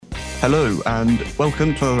Hello and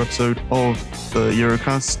welcome to another episode of the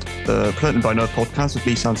Eurocast, the Presented by Nerd podcast with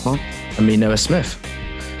me, Sam Smart. And me, Noah Smith.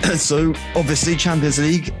 So, obviously, Champions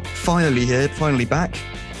League finally here, finally back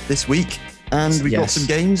this week, and we got some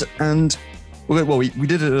games. And we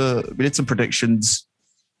did some predictions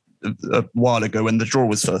a while ago when the draw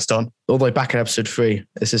was first done. All the way back in episode 3.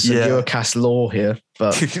 This is some Eurocast lore here,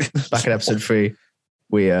 but back in episode 3,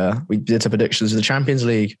 we did some predictions of the Champions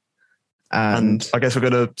League. And I guess we're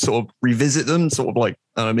going to sort of revisit them, sort of like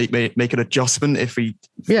make an adjustment if we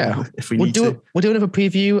need to. We'll do another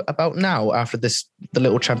preview about now after the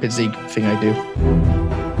little Champions League thing I do.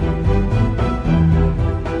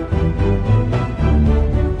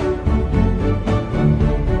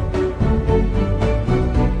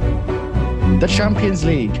 The Champions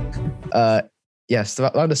League. Yes, the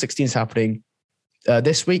round of 16 is happening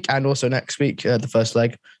this week and also next week, the first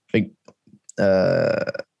leg. I think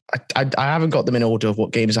I haven't got them in order of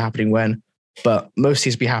what games are happening when, but most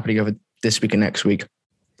seems to be happening over this week and next week.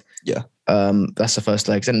 Yeah. That's the first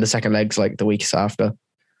legs. And the second leg's like the weeks after.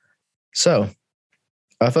 So,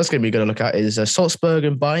 first game we're going to look at is Salzburg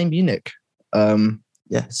and Bayern Munich.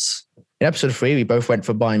 Yes. In episode 3, we both went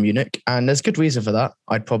for Bayern Munich, and there's good reason for that,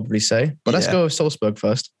 I'd probably say. But let's go with Salzburg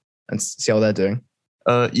first and see how they're doing.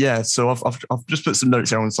 So I've just put some notes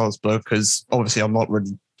here on Salzburg because obviously I'm not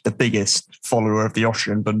really the biggest follower of the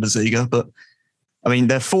Austrian Bundesliga, but I mean,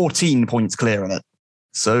 they're 14 points clear of it.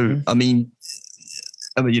 So, I mean,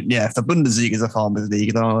 if the Bundesliga is a farmers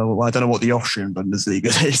league, then I don't know what the Austrian Bundesliga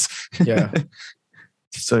is. Yeah.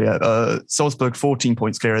 So, Salzburg 14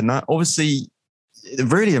 points clear in that. Obviously,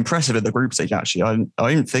 really impressive at the group stage, actually.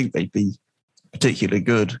 I don't think they'd be particularly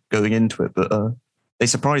good going into it, but they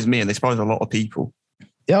surprised me and they surprised a lot of people.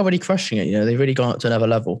 They are really crushing it. They've really gone up to another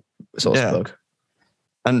level, Salzburg. Yeah.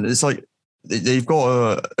 And it's like they've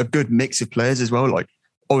got a good mix of players as well. Like,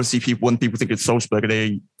 obviously, when people think of Salzburg,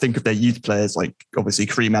 they think of their youth players, like obviously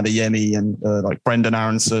Karim Adeyemi and like Brendan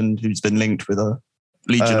Aronson, who's been linked with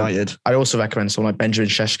Leeds United. I'd also recommend someone like Benjamin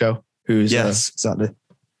Šeško, who's exactly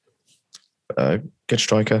a good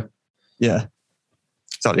striker. Yeah,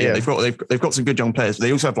 exactly. Yeah. They've got some good young players, but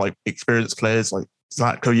they also have like experienced players like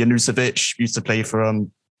Zlatko Janušević, used to play for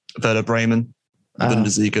Werder Bremen,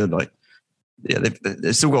 Bundesliga. Like, yeah,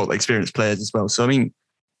 they've still got experienced players as well. So I mean,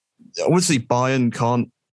 obviously Bayern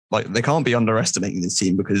can't be underestimating this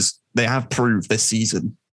team because they have proved this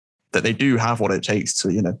season that they do have what it takes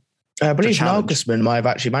to, I believe Nagelsmann might have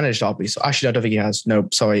actually managed RB. So actually, I don't think he has. No,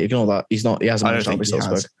 sorry, ignore that. He hasn't managed RB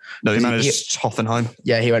Salzburg. No, he managed Hoffenheim.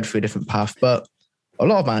 Yeah, he went through a different path, but a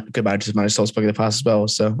lot of good managers managed Salzburg in the past as well.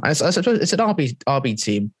 So it's an RB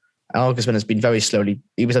team. Nagelsmann has been very slowly.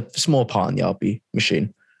 He was a small part in the RB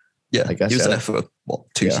machine. Yeah, I guess he was there for,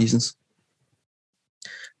 2 seasons?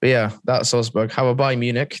 But yeah, that's Salzburg. How about Bayern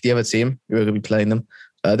Munich, the other team? We're going to be playing them.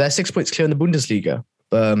 They're 6 points clear in the Bundesliga.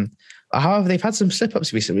 However, they've had some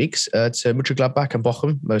slip-ups recent weeks to Mönchengladbach and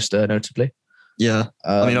Bochum, most notably. Yeah.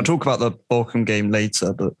 I'll talk about the Bochum game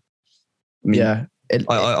later, but I mean,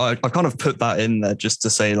 I kind of put that in there just to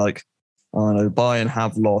say, like, I don't know, Bayern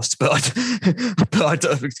have lost, but I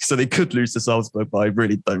don't, so they could lose to Salzburg, but I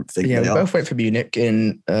really don't think they are. We both went for Munich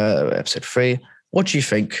in episode 3. What do you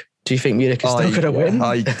think? Do you think Munich is still going to win?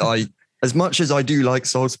 I as much as I do like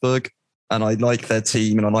Salzburg and I like their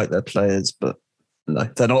team and I like their players, but no,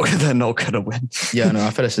 they're not going to win. Yeah, no,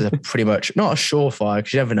 I feel this is a pretty much not a surefire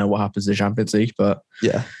because you never know what happens in the Champions League, but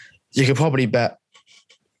yeah, you could probably bet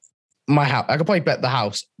my house. I could probably bet the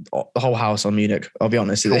whole house on Munich. I'll be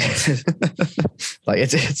honest. Like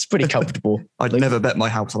it's pretty comfortable. I'd never bet my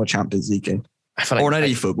house on a Champions League game or on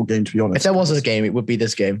any football game, to be honest. If there was a game, it would be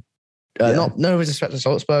this game. No disrespect to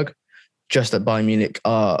Salzburg, just that Bayern Munich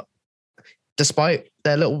are, despite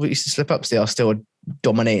their little recent slip-ups, they are still a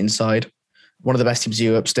dominating side. One of the best teams in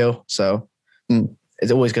Europe still. So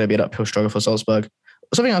it's always going to be an uphill struggle for Salzburg.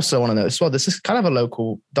 Something else I want to note as well, this is kind of a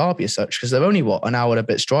local derby as such, because they're only, an hour and a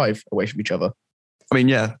bit's drive away from each other. I mean,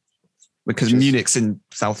 yeah, because Munich's in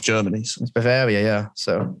South Germany. So. It's Bavaria, yeah.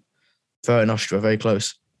 So Bavaria and Austria, very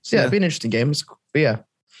close. So it'd be an interesting game. But yeah,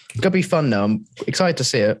 it's going to be fun now. I'm excited to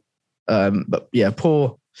see it. But yeah,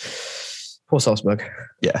 poor Salzburg.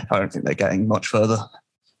 Yeah, I don't think they're getting much further.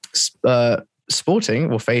 Sporting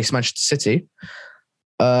will face Manchester City.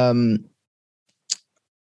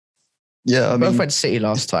 Yeah, I both went to City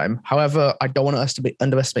last time. However, I don't want to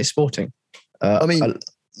underestimate Sporting. Last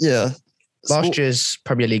year's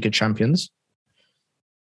Premier League champions.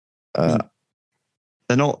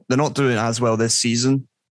 They're not doing as well this season.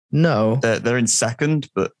 No, they're in second,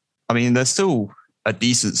 but I mean they're still a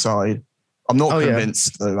decent side. I'm not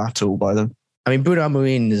convinced though at all by them. I mean, Bruno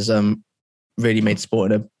Amorim has really made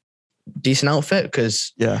Sporting decent outfit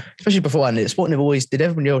because especially beforehand, Sporting they've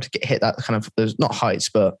never been able to hit that kind of those not heights,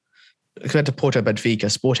 but compared to Porto,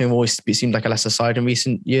 Benfica, Sporting have always seemed like a lesser side in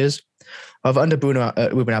recent years. Under Ruben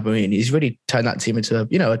Amorim, he's really turned that team into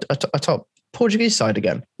a top Portuguese side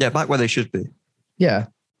again. Yeah, back where they should be. Yeah,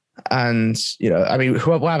 and I mean,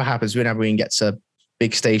 whatever happens, Ruben Amorim gets a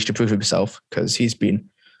big stage to prove himself because he's been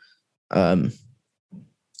kind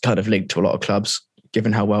of linked to a lot of clubs,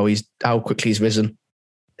 given how quickly he's risen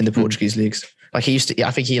in the Portuguese leagues. Like he used to, I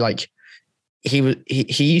think he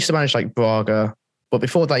used to manage like Braga, but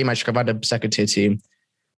before that he managed a random second tier team.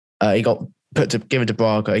 He got given to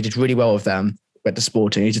Braga. He did really well with them. Went to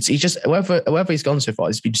Sporting. He just wherever he's gone so far,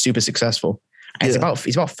 he's been super successful. And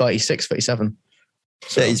he's about 36, 37.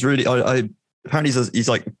 So, yeah, he's really. I apparently he's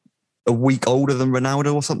like a week older than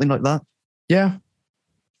Ronaldo or something like that. Yeah,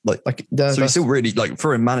 so he's still really like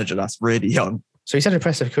for a manager that's really young. So he's had an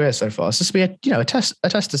impressive career so far. It's just be a test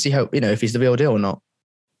to see how if he's the real deal or not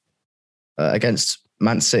against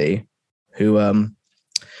Man City, who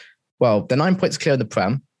they're 9 points clear in the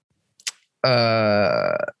Prem.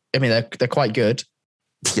 I mean they're quite good.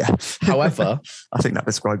 Yeah. However, I think that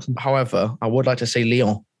describes them. However, I would like to say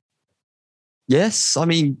Lyon. Yes, I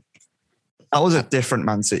mean that was a different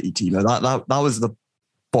Man City team. That was the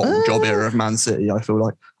bottle job era of Man City. I feel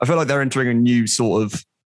like they're entering a new sort of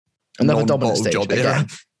another dominant stage job era.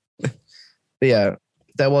 But yeah,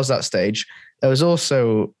 there was that stage. There was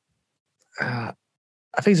also, I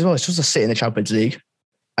think as well, it's just to sit in the Champions League,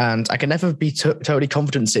 and I can never be totally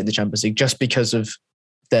confident to sit in the Champions League just because of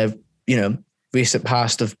their recent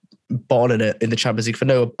past of balling it in the Champions League for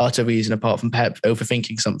no utter reason apart from Pep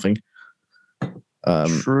overthinking something.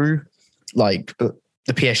 True. Like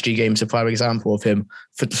the PSG game's a prime example of him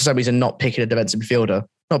for some reason not picking a defensive midfielder.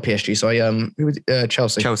 Not PSG, sorry.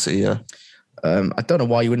 Chelsea. Chelsea, yeah. I don't know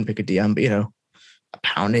why you wouldn't pick a DM, but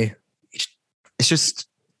apparently it's just,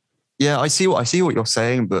 yeah. I see what you're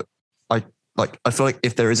saying, but I feel like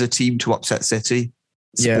if there is a team to upset City,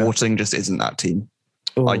 Sporting just isn't that team.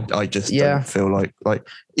 Ooh. I just don't feel like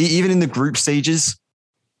even in the group stages,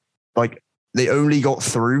 like they only got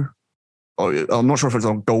through. I'm not sure if it's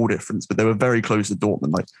on goal difference, but they were very close to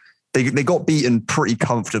Dortmund. Like they got beaten pretty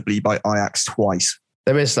comfortably by Ajax twice.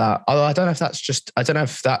 There is that. Although I don't know if that's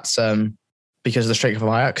because of the strength of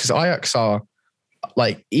Ajax. Because Ajax are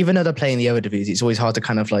like, even though they're playing the Eredivisie, it's always hard to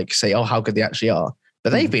kind of like say, how good they actually are. But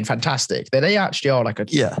they've been fantastic. They actually are like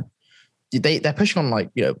they're pushing on like,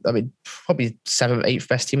 I mean, probably 7th, 8th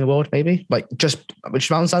best team in the world, maybe. Like which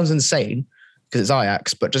sounds insane because it's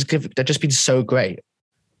Ajax, but they've just been so great.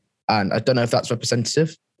 And I don't know if that's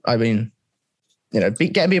representative. I mean,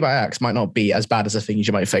 getting beat by Ajax might not be as bad as the things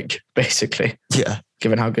you might think, basically. Yeah.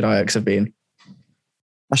 Given how good Ajax have been.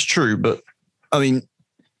 That's true. But I mean,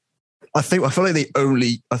 I feel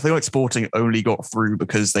like Sporting only got through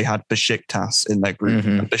because they had Besiktas in their group.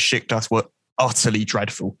 Mm-hmm. And Besiktas were utterly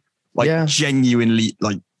dreadful. Like genuinely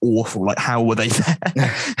like awful. Like how were they there?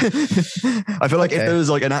 I feel like if there was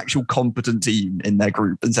like an actual competent team in their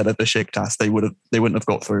group instead of Besiktas, they wouldn't have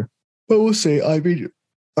got through. But we'll see. I mean,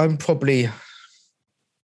 I'm probably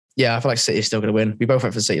I feel like City's still gonna win. We both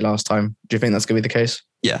went for City last time. Do you think that's gonna be the case?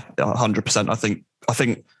 Yeah, 100%. I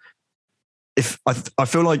think if I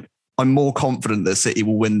feel like I'm more confident that City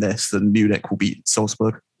will win this than Munich will beat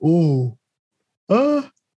Salzburg. Ooh.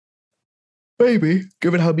 Maybe,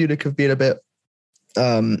 given how Munich have been a bit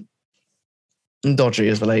dodgy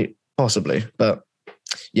as of late, possibly. But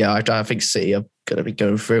yeah, I think City are going to be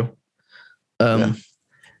going through. Anyway,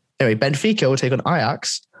 Benfica will take on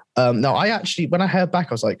Ajax. Now, I actually, when I heard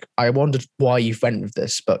back, I was like, I wondered why you went with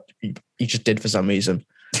this, but you just did for some reason.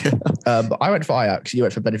 But I went for Ajax, you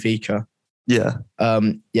went for Benfica. Yeah.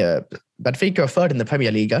 Benfica are third in the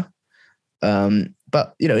Premier Liga.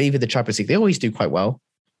 But, even the Champions League, they always do quite well.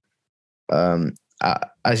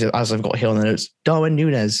 As I've got here on the notes, Darwin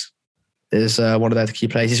Núñez is one of their key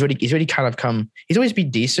players. He's really kind of come. He's always been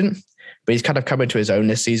decent, but he's kind of come into his own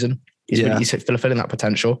this season. He's fulfilling that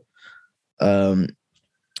potential.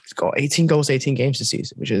 He's got 18 goals, 18 games this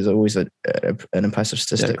season, which is always an impressive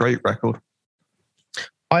statistic. Yeah, great record.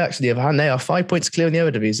 Ajax, on the other hand, they are 5 points clear in the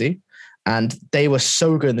Eredivisie, and they were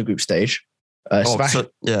so good in the group stage. They created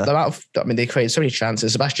so many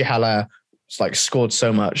chances. Sebastian Haller scored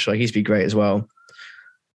so much. Like he's been great as well.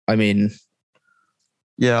 I mean,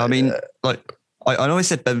 I know I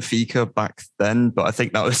said Benfica back then, but I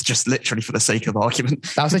think that was just literally for the sake of argument.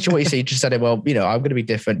 That was literally what you said. You just said it. Well, I'm going to be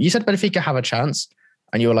different. You said Benfica have a chance,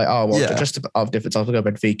 and you were like, oh well, just of difference, I'll go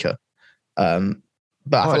Benfica.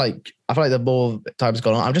 But I feel like the more time's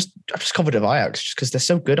gone on, I'm just confident of Ajax just because they're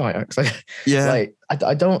so good. Ajax,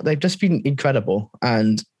 they've just been incredible,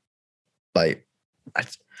 and Like,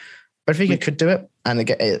 Benfica could do it, and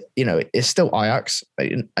it's still Ajax,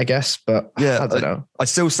 I guess. But I don't know. I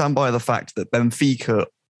still stand by the fact that Benfica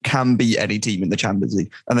can beat any team in the Champions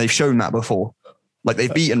League, and they've shown that before. Like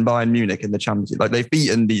they've beaten Bayern Munich in the Champions League. Like they've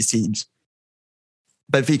beaten these teams.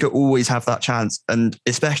 Benfica always have that chance, and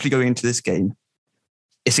especially going into this game,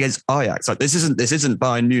 it's against Ajax. Like this isn't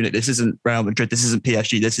Bayern Munich. This isn't Real Madrid. This isn't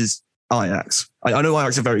PSG. This is Ajax. I know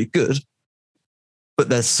Ajax are very good, but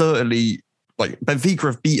there's certainly like Benfica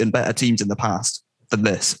have beaten better teams in the past than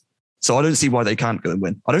this. So I don't see why they can't go and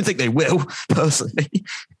win. I don't think they will, personally.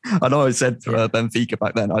 I know I said for Benfica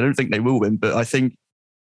back then, I don't think they will win, but I think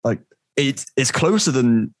like it's closer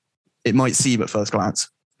than it might seem at first glance.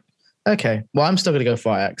 Okay. Well, I'm still going to go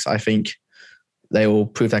for Ajax. I think they will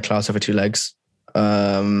prove their class over two legs.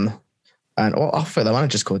 And I forget the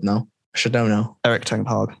manager's called now. I should know now. Erik ten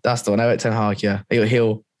Hag. That's the one. Erik ten Hag, yeah.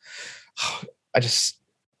 He'll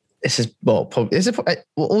this is,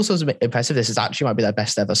 also is impressive. This is actually might be their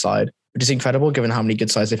best ever side, which is incredible given how many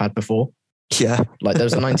good sides they've had before. Yeah. Like there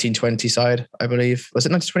was the 1920 side, I believe. Was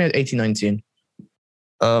it 1920 or 1819?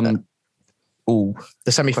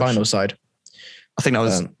 The semi-final side. I think that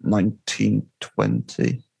was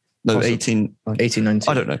 1920. No, 1819.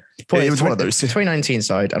 I don't know. It was one of those. 2019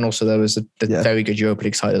 side, and also there was the very good Europa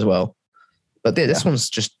League side as well. But this one's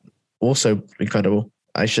just also incredible.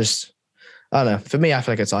 It's just, I don't know. For me, I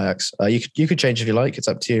feel like it's Ajax. You could change if you like. It's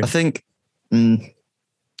up to you. I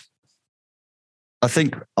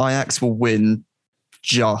think Ajax will win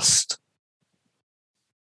just,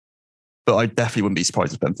 but I definitely wouldn't be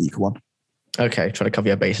surprised if Benfica won. Okay, trying to cover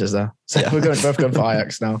your bases there. So we're both going for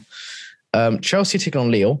Ajax now. Chelsea taking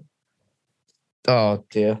on Lille. Oh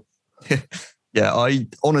dear. Yeah, I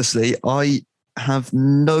have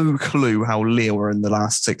no clue how Lille are in the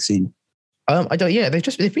last 16. I don't. Yeah,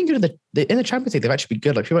 they've been good in the Champions League. They've actually been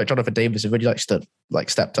good. Like people like Jonathan Davis have really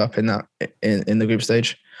stepped up in that in the group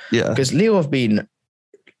stage. Yeah, because Lille have been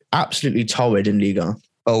absolutely torrid in Liga.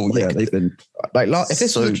 Oh yeah, they've been if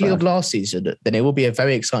this was Lille of last season, then it will be a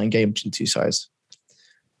very exciting game between two sides.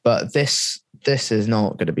 But this is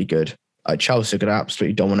not going to be good. Chelsea are going to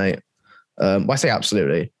absolutely dominate. I say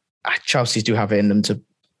absolutely. Chelsea do have it in them to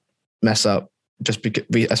mess up, just because,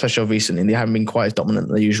 especially recently. They haven't been quite as dominant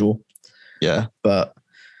than usual. Yeah, but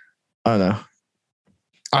I don't know.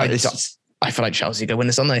 I feel like Chelsea go win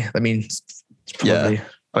this, aren't they? I mean, probably. Yeah.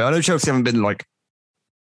 I know Chelsea haven't been like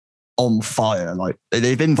on fire. Like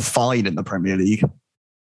they've been fine in the Premier League,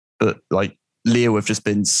 but like Lille have just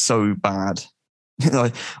been so bad.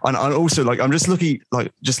 Like, and also like I'm just looking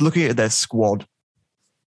at their squad.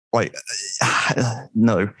 Like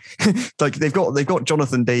no, like they've got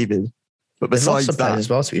Jonathan David, but besides that as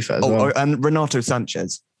well, to be fair, as well. And Renato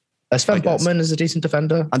Sanchez. Sven Botman is a decent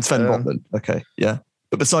defender. And Sven Botman. Okay. Yeah.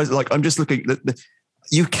 But besides, like, I'm just looking,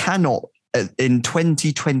 you cannot in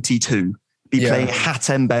 2022 be playing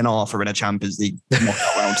Hatem Ben Arfa in a Champions League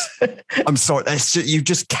knockout round. I'm sorry. You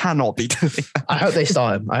just cannot be doing that. I hope they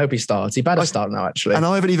start him. I hope he starts. He better start now, actually. And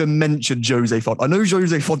I haven't even mentioned Jose Font. I know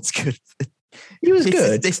Jose Font's good. He was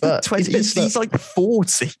good. He's like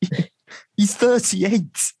 40. He's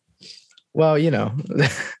 38. Well,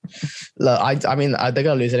 look, I mean, they're going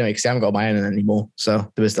to lose anyway because they haven't got Bayern anymore. So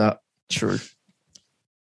there is that. True.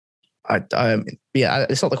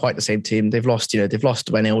 It's not quite the same team. They've lost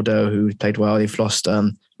Wijnaldum, who played well. They've lost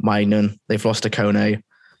Maignan. They've lost Akone.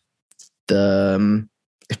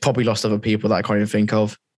 They've probably lost other people that I can't even think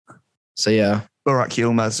of. So yeah. Burak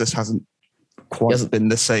Yilmaz just hasn't quite been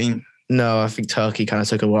the same. No, I think Turkey kind of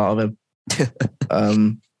took a while out of him.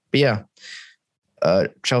 But yeah.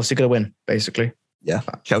 Chelsea going to win, basically. Yeah,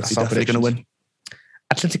 Chelsea definitely going to win.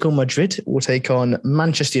 Atletico Madrid will take on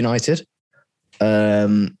Manchester United.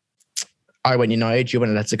 I went United. You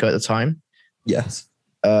went Atletico at the time. Yes.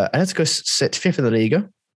 Atletico sit fifth in the Liga.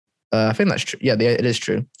 I think that's true. Yeah, it is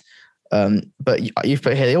true. But you've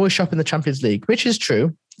put here, they always shop in the Champions League, which is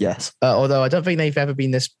true. Yes. Although I don't think they've ever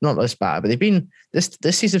been not this bad, but they've been, this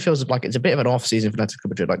season feels like it's a bit of an off season for Atletico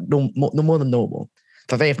Madrid, like more than normal.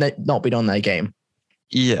 Like they have not been on their game.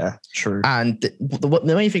 Yeah, true. And the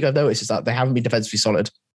main thing I've noticed is that they haven't been defensively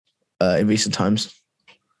solid in recent times.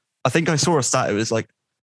 I think I saw a stat. It was like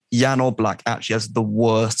Jan Oblak actually has the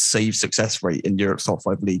worst save success rate in Europe's top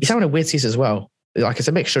 5 leagues. He's having a weird season as well. Like it's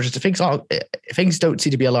a mixture. Just things don't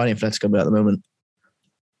seem to be aligning for Atletico at the moment.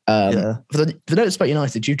 For the notes about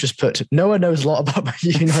United, you just put no one knows a lot about Man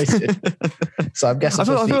United. So I'm guessing.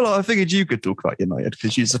 I figured you could talk about United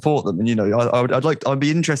because you support them, and I'd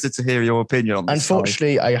be interested to hear your opinion on this.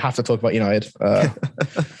 Unfortunately, I have to talk about United.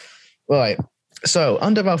 Right. So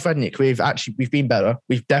under Valfrednik, we've been better.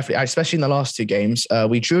 We've definitely, especially in the last two games,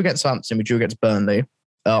 we drew against Southampton, we drew against Burnley.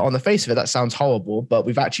 On the face of it, that sounds horrible, but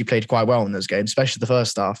we've actually played quite well in those games, especially the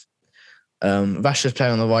first half. Rashford's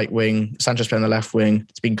playing on the right wing, Sanchez playing on the left wing.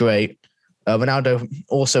 It's been great. Ronaldo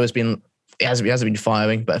also he hasn't been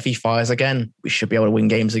firing, but if he fires again, we should be able to win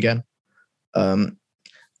games again.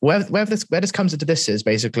 Where this comes into this is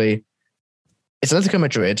basically, it's Atletico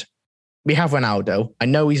Madrid. We have Ronaldo. I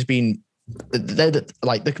know he's been,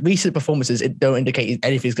 the recent performances don't indicate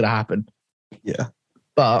anything's going to happen. Yeah.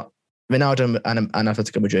 But Ronaldo and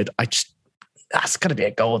Atletico Madrid, that's going to be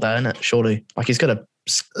a goal there, isn't it? Surely. Like he's going to...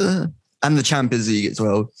 and the Champions League as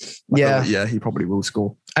well. Yeah, he probably will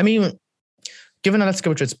score. I mean, given Atletico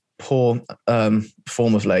Madrid's poor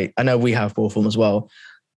form of late, I know we have poor form as well.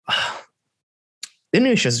 The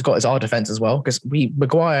only issue has got is our defense as well, because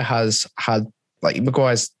Maguire has had,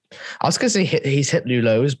 Maguire's, I was going to say he's hit new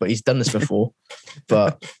lows, but he's done this before.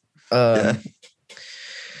 But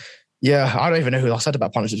yeah, I don't even know who I said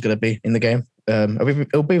about punishment is going to be in the game.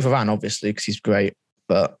 It'll be Varane, obviously, because he's great,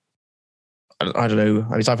 but I don't know.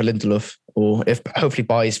 It's either Lindelof or if hopefully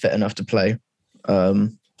Bailly's fit enough to play. So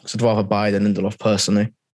I'd rather Bailly than Lindelof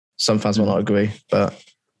personally. Some fans will not agree, but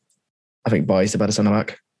I think Bailly's the better centre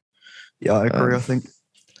back. Yeah, I agree. I think.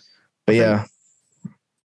 But yeah,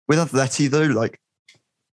 with Atleti though,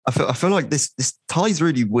 I feel like this tie's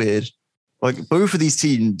really weird. Like both of these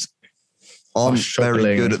teams aren't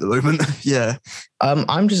very good at the moment. Yeah. I'm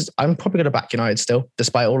probably going to back United still,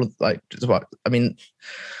 despite all of Atletico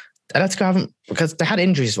haven't, because they had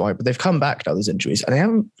injuries, right? But they've come back now. Those injuries,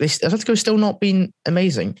 and Atletico's still not been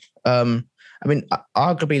amazing.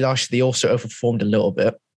 Arguably last year they also overperformed a little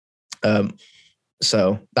bit.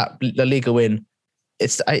 So that the Liga win, they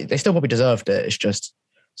still probably deserved it. It's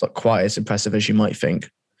not quite as impressive as you might think.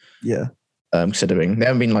 Yeah. Considering they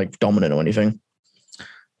haven't been dominant or anything.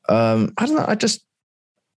 I don't know.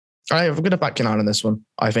 I'm going to back United on this one.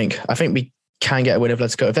 I think we can get a win of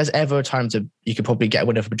Atletico. If there's ever a time you could probably get a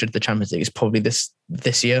win of Madrid in the Champions League, it's probably this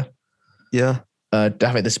year. Yeah. I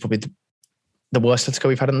think this is probably the worst Atletico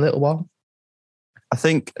we've had in a little while. I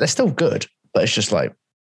think they're still good, but it's just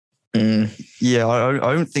yeah,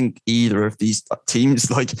 I don't think either of these teams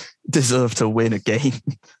deserve to win a game.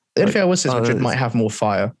 The only thing I would say is Madrid might have more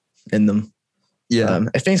fire in them. Yeah.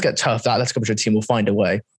 If things get tough, that Atletico Madrid team will find a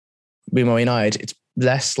way. Meanwhile, United, it's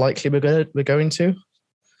less likely we're going to.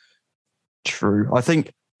 True. I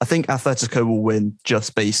think Atletico will win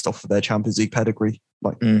just based off of their Champions League pedigree.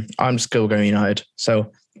 I'm still going United. So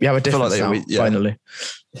we have a difference now, finally.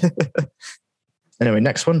 Anyway,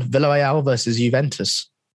 next one, Villarreal versus Juventus.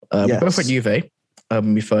 We both went Juve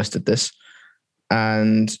when we first did this.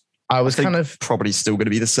 And I was probably still going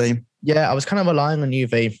to be the same. Yeah, I was kind of relying on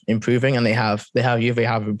Juve improving, and Juve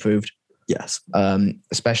have improved. Yes.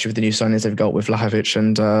 Especially with the new signings they've got with Vlahovic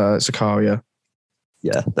and Zakaria.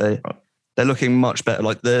 Yeah, they're looking much better.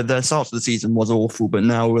 Their start of the season was awful, but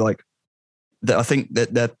now I think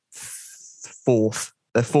that they're fourth.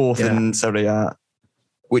 They're fourth in Serie A,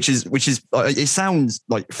 which is it sounds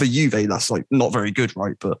like for Juve that's not very good,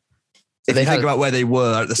 right? But if you think about where they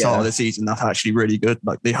were at the start of the season, that's actually really good.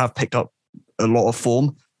 They have picked up a lot of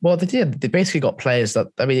form. Well, they did. They basically got players that,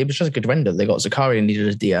 it was just a good render. They got Zakaria needed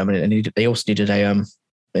a DM, and they also needed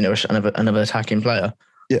another attacking player.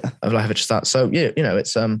 Yeah, Vlahovic that. So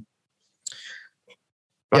it's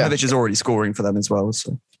Vlahovic is already scoring for them as well.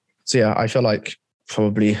 So yeah, I feel like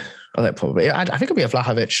probably. I think it'll be a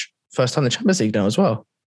Vlahovic first time in the Champions League now as well.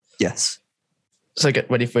 Yes. So get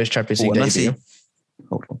ready for his Champions League debut.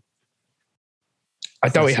 Hold on. I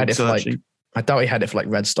doubt he had it for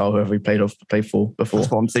Red Star, whoever he played for before. That's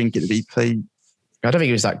what I'm thinking. He played. I don't think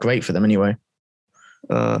he was that great for them anyway.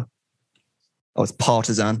 It's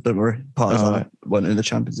Partizan. Don't worry, Partizan went in the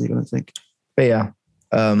Champions League, I don't think. But yeah.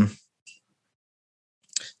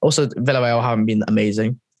 Also, Villarreal haven't been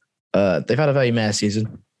amazing. They've had a very meh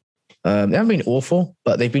season. They haven't been awful,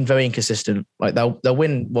 but they've been very inconsistent. They'll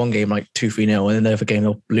win one game 2-3-0, and then the other game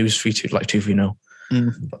they'll lose 3-2, 2-3-0.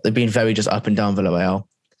 They've been very just up and down Villarreal.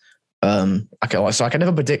 So I can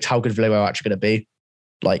never predict how good Villarreal are actually going to be.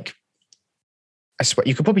 I swear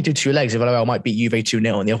you could probably do two legs. If Villarreal might beat Juve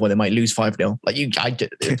 2-0, and the other one they might lose 5-0. That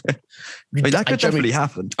could definitely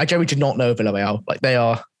happen. I generally do not know Villarreal. They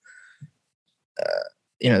are,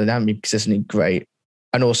 they haven't been consistently great.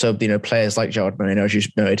 And also, players like Gerard Moreno, as you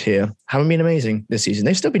noted here, haven't been amazing this season.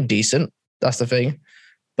 They've still been decent. That's the thing.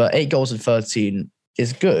 But 8 goals in 13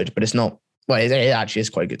 is good, but it's not. Well, it actually is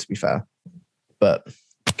quite good, to be fair. But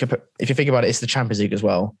if you think about it, it's the Champions League as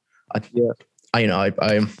well. I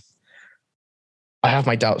have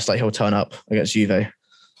my doubts that he'll turn up against Juve.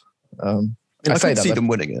 I could see them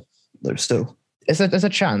winning it, though. Still, there's a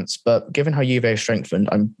chance, but given how Juve is strengthened,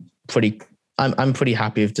 I'm pretty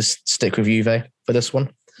happy to stick with Juve for this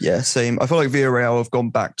one. Yeah, same. I feel like Villarreal have gone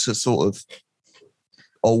back to sort of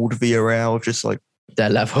old Villarreal, just like their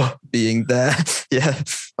level being there. Yeah,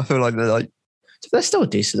 I feel like they're still a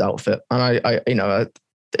decent outfit, and I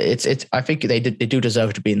think they do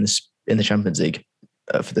deserve to be in the Champions League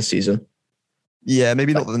for this season. Yeah,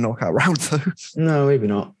 maybe not the knockout round though. No, maybe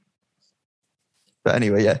not. But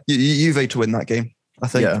anyway, yeah, Juve to win that game, I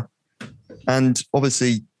think. Yeah, and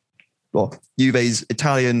obviously, Juve's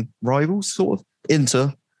Italian rivals, sort of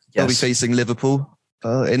Inter, they'll be facing Liverpool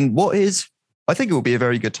in what is, I think it will be a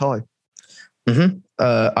very good tie. Mm-hmm.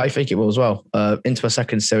 I think it will as well. Into a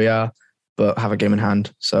second Serie A, but have a game in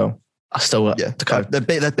hand. So I still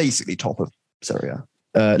they're basically top of Serie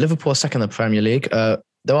A. Liverpool are second in the Premier League.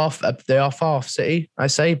 They are far off City, I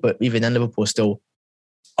say, but even then, Liverpool are still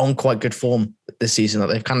on quite good form this season.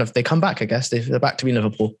 Like they come back. I guess they're back to being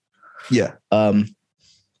Liverpool. Yeah.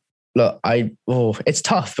 Look, it's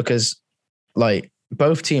tough because like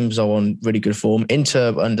both teams are on really good form.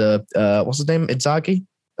 Inter under what's his name, Inzaghi.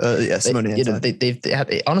 Simone Inzaghi. They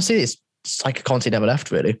had honestly, it's like a Conte never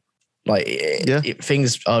left really. Like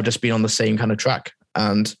things are just been on the same kind of track,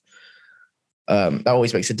 and that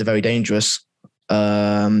always makes it very dangerous.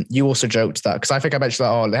 You also joked that because I think I mentioned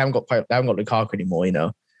that they haven't got Lukaku anymore, you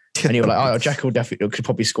know, and you were like, Dzeko definitely could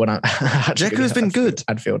probably score now. Dzeko has been good.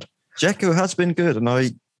 Anfield. Dzeko has been good,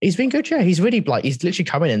 and he's been good. Yeah, he's really he's literally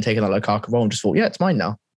come in and taken that Lukaku role and just thought, it's mine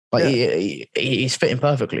now. Like he's fitting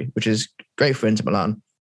perfectly, which is great for Inter Milan.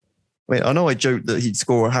 I mean, I know I joked that he'd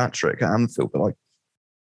score a hat trick at Anfield, but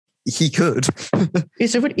he could. He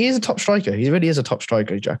is a top striker. He really is a top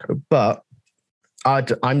striker, Dzeko. But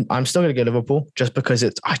I'm still going to go Liverpool just because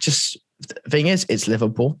the thing is, it's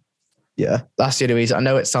Liverpool. Yeah. That's the only reason. I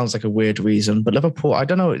know it sounds like a weird reason, but Liverpool, I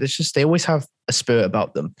don't know. It's just, they always have a spirit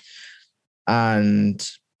about them. And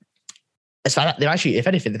it's like if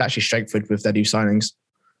anything, they've actually strengthened with their new signings.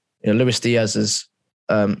 You know, Luis Diaz is,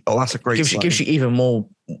 that's a great gives you even more,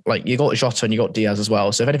 like you got Jota and you got Diaz as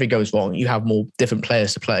well. So if anything goes wrong, you have more different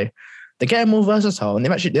players to play. They're getting more versatile and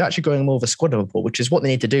they're actually going more of a squad Liverpool, which is what they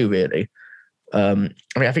need to do really. I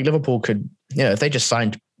think Liverpool could, if they just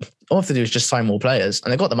signed, all they have to do is just sign more players,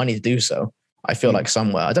 and they've got the money to do so. I feel like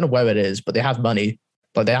somewhere, I don't know where it is, but they have money,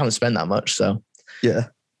 but they haven't spent that much. So yeah,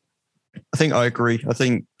 I think I agree. I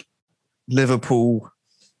think Liverpool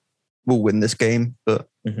will win this game, but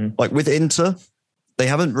like with Inter, they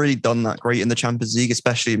haven't really done that great in the Champions League,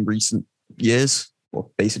 especially in recent years.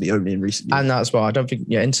 Well, basically only in recent years. And that's why I don't think,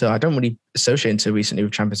 Inter, I don't really associate Inter recently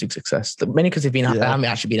with Champions League success. Mainly because they haven't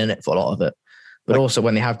actually been in it for a lot of it. But also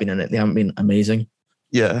when they have been in it, they haven't been amazing.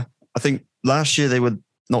 Yeah. I think last year they were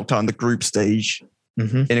knocked out in the group stage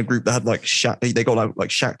in a group that had they got like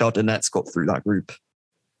Shakhtar Donetsk got through that group.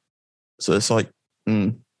 So it's like,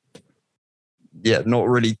 not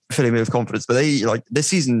really filling me with confidence. But they this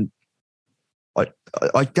season, I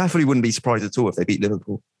definitely wouldn't be surprised at all if they beat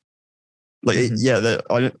Liverpool.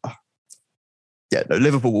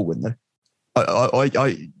 Liverpool will win though.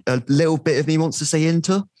 A little bit of me wants to say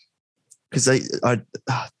Inter because their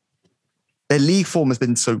league form has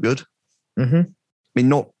been so good. I mean,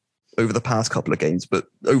 not over the past couple of games, but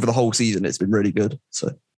over the whole season, it's been really good.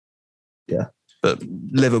 So, yeah. But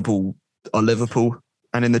Liverpool are Liverpool,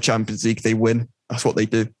 and in the Champions League, they win. That's what they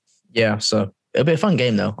do. Yeah. So it'll be a fun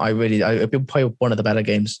game, though. It'll be probably one of the better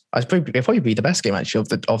games. It'll probably be the best game actually of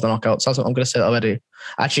the knockouts. That's what I'm going to say already.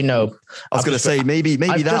 Actually, no. I was going to say maybe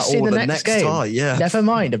that or the next game. tie. Yeah. Never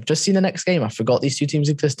mind. I've just seen the next game. I forgot these two teams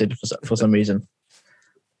existed for some reason.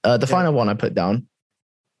 The final one I put down.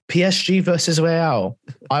 PSG versus Real.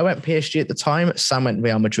 I went PSG at the time. Sam went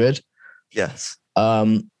Real Madrid. Yes.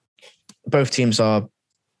 Both teams are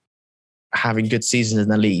having good seasons in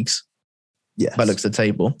their leagues. Yes. By the looks of the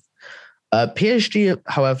table. PSG,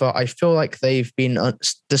 however, I feel like they've been,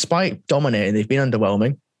 despite dominating, they've been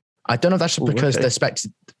underwhelming. I don't know if that's because I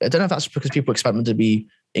don't know if that's because people expect them to be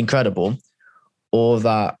incredible, or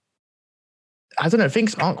that I don't know.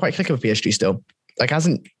 Things aren't quite clicking with PSG still. I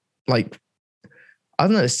don't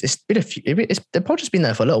know. It's been a few. They've probably just been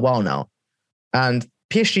there for a little while now, and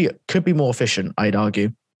PSG could be more efficient. I'd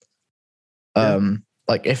argue. I feel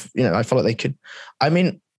like they could. I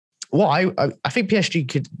mean, I think PSG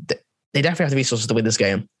could. They definitely have the resources to win this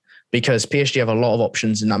game because PSG have a lot of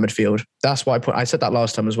options in that midfield. That's why I said that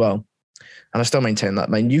last time as well, and I still maintain that.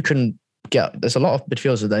 I mean, you can get. There's a lot of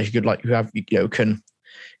midfielders there if you want to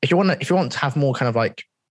have more kind of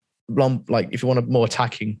if you want a more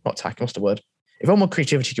attacking, not attacking, what's the word? If you want more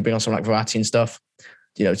creativity, you can bring on something like Verratti and stuff,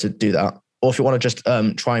 to do that. or if you want to just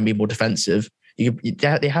try and be more defensive,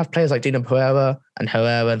 they have players like Dino Herrera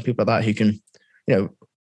and people like that who can,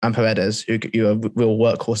 and Paredes, who are real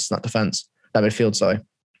workhorses in that defense, that midfield, sorry.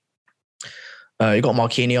 You got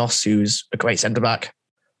Marquinhos, who's a great centre-back.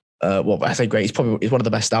 Well, I say great, he's one of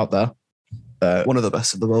the best out there. One of the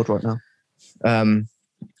best in the world right now.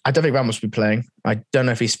 I don't think Ramos will be playing. I don't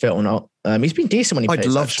know if he's fit or not. He's been decent when he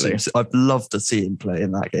plays, actually. I'd love to see him play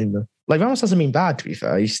in that game, though. Like, Ramos hasn't been bad, to be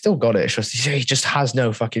fair. He's still got it. It's just, he just has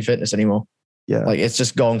no fucking fitness anymore. Yeah. Like, it's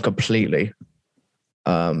just gone completely.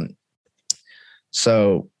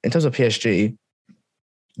 So, in terms of PSG,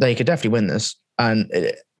 they could definitely win this. And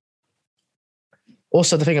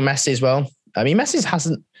also, the thing of Messi as well. I mean, I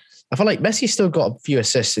feel like Messi's still got a few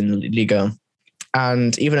assists in Liga.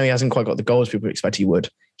 And even though he hasn't quite got the goals people expect he would,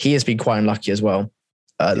 he has been quite unlucky as well.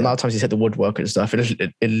 The amount of times he's hit the woodwork and stuff in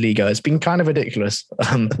Liga, it's been kind of ridiculous.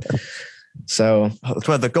 So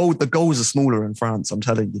the goals are smaller in France, I'm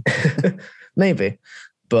telling you. Maybe.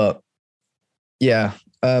 But yeah.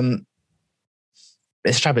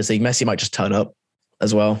 It's Champions League. Messi might just turn up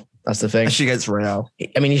as well. That's the thing. Especially against Real.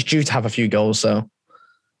 I mean, he's due to have a few goals, so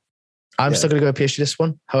I'm still going to go PSG this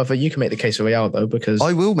one. However, you can make the case for Real, though, because...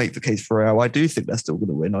 I will make the case for Real. I do think they're still going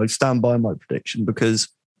to win. I stand by my prediction because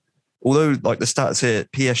although, like, the stats here,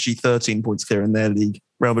 PSG 13 points clear in their league,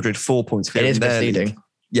 Real Madrid 4 points clear in their league. It is misleading.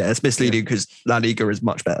 Yeah, it's misleading because La Liga is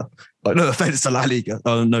much better. Like, no offense to La Liga.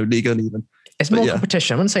 Oh, no, Liga even. It's more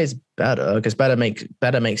competition. I wouldn't say it's better because better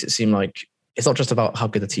makes it seem like it's not just about how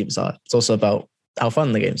good the teams are. It's also about how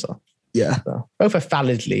fun the games are. Yeah. So, both are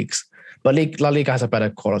valid leagues. But La Liga has a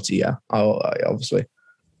better quality, yeah. Obviously.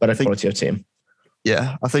 Better quality of team.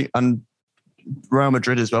 Yeah, I think, and Real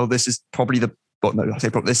Madrid as well, this is probably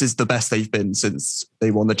this is the best they've been since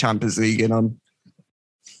they won the Champions League in,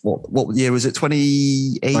 what year was it?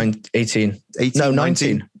 2018? 18. No,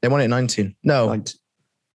 19. They won it in 19. No. 19.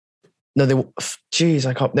 No, jeez,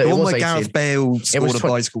 I can't. It was like Gareth Bale scored a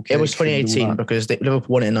bicycle kick. It was 2018 because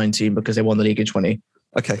Liverpool won it in 19 because they won the league in 20.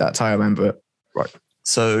 Okay. That's how I remember it. Right.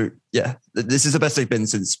 So, yeah, this is the best they've been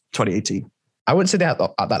since 2018. I wouldn't say they're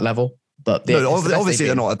at that level, but obviously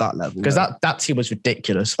they're not at that level. Because that team was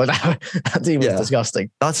ridiculous. Like that team was disgusting.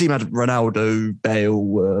 That team had Ronaldo,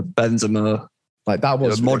 Bale, Benzema. Like that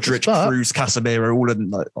was Modric, Kroos, Casemiro, all of them.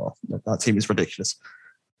 Like, that team is ridiculous.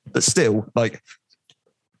 But still, like,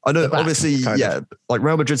 I know, obviously, like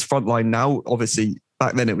Real Madrid's front line now, obviously,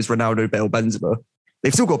 back then it was Ronaldo, Bale, Benzema.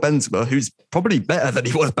 They've still got Benzema, who's probably better than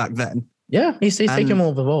he was back then. Yeah, he's taking more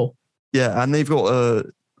of the role. Yeah, and they've got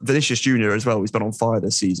Vinicius Jr. as well, who's been on fire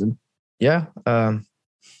this season. Yeah.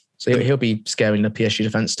 So he'll be scaring the PSG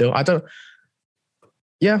defense still.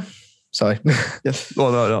 Yeah. Sorry. Yeah.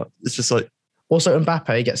 Well, no. It's just like... Also,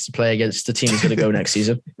 Mbappe gets to play against the team who's going to go next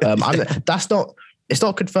season. It's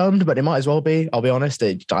not confirmed, but it might as well be. I'll be honest.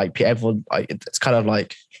 It's kind of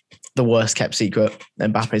like the worst kept secret.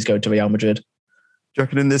 Mbappe's going to Real Madrid. Do you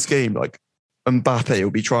reckon in this game, like Mbappe will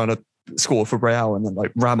be trying to score for Real and then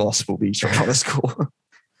like Ramos will be trying to score?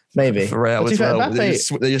 Maybe. For Real as well. They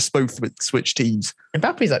just both switch teams.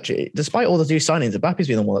 Mbappe's actually, despite all the new signings, Mbappe's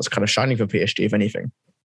been the one that's kind of shining for PSG, if anything.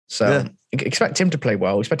 So expect him to play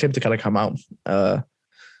well. Expect him to kind of come out. I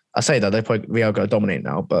say that they're probably Real going to dominate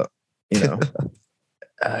now, but expect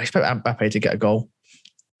Mbappe to get a goal.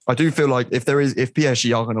 I do feel like if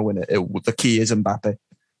PSG are going to win it, the key is Mbappe.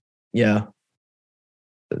 Yeah.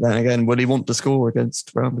 But then again, will he want to score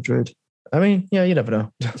against Real Madrid? I mean, yeah, you never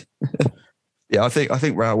know. Yeah, I think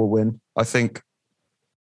Real will win. I think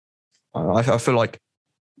I feel like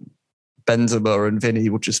Benzema and Vinny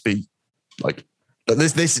will just be like, but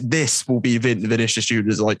this will be Vinicius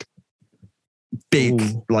Junior's like big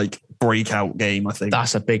like breakout game. I think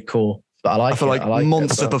that's a big call. But I feel like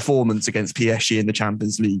monster performance against PSG in the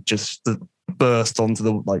Champions League, just to burst onto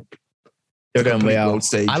the like. You're going Real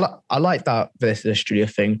stage. I like that Vinicius Junior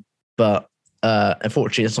thing, but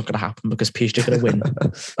unfortunately, it's not going to happen because PSG are going to win.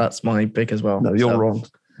 That's my pick as well. No, you're wrong.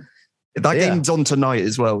 That game's on tonight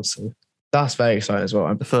as well, so that's very exciting as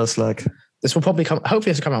well. The first leg. This will probably come.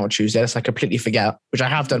 Hopefully, this will come out on Tuesday. Unless I completely forget, which I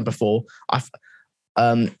have done before.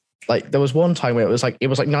 Like there was one time where it was like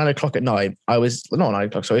 9 o'clock at night. I was not 9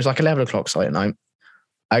 o'clock, so it was like 11 o'clock at night.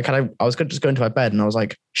 I was just going to my bed and I was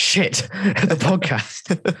like, shit, the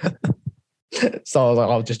podcast. So I was like,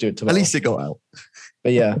 I'll just do it tomorrow. At least it got out.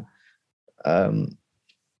 But yeah.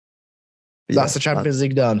 That's the Champions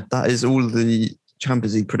League done. That is all the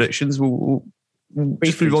Champions League predictions. We'll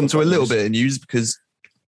briefly move on to a little bit of news because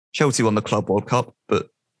Chelsea won the Club World Cup, but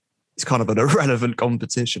it's kind of an irrelevant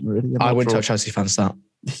competition, really. I wouldn't tell Chelsea fans that.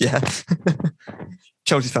 Yeah.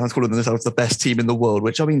 Chelsea fans calling themselves the best team in the world,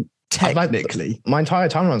 which I mean, technically, my entire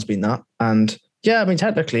timeline's been that, and yeah, I mean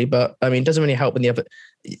technically, but I mean, it doesn't really help when the other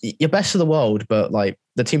you're best of the world, but like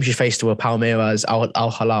the teams you faced were Palmeiras,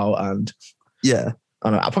 Al Hilal, and yeah, I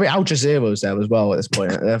don't know, probably Al Jazeera was there as well at this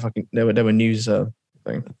point. They were news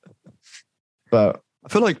thing, but I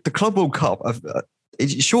feel like the Club World Cup.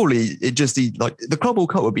 The Club World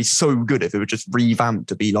Cup would be so good if it would just revamp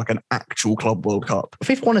to be like an actual Club World Cup.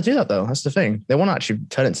 FIFA want to do that though. That's the thing. They want to actually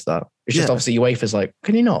turn it into that. It's just obviously UEFA's like,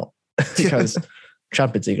 can you not? Because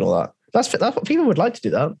Champions League and all that. That's what people would like to do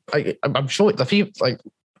that. I'm sure the FIFA, like,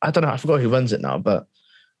 I don't know. I forgot who runs it now, but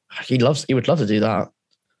he would love to do that.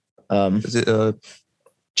 Is it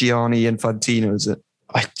Gianni Infantino? Is it?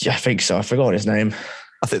 I think so. I forgot his name.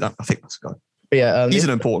 I think that's the guy. But yeah, he's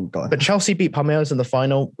an important guy. But Chelsea beat Palmeiras in the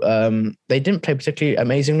final. They didn't play particularly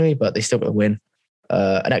amazingly, but they still got a win.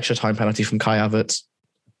 An extra time penalty from Kai Havertz.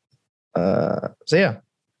 So yeah.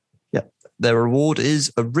 Their reward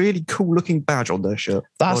is a really cool looking badge on their shirt.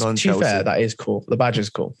 That's to be fair, that is cool. The badge is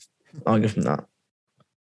cool. I'll give them that.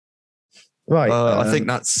 Right. I think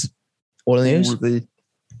that's all the news.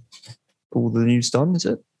 All the news done, is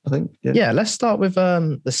it? I think. Yeah. Let's start with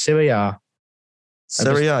the Serie A.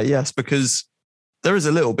 Serie A, yes, because there is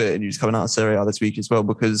a little bit of news coming out of Serie A this week as well,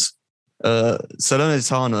 because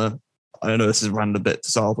Salernitana, I know this is a random bit to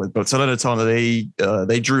start with, but Salernitana,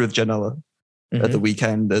 they drew with Genoa at the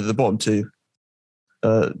weekend, at the bottom two.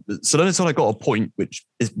 Salernitana got a point, which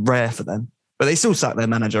is rare for them, but they still sacked their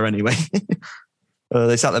manager anyway.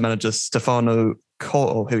 They sacked their manager, Stefano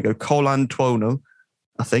Colantuono,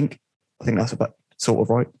 I think that's about sort of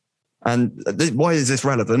right. And why is this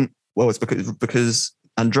relevant? Well, it's because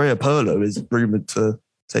Andrea Pirlo is rumoured to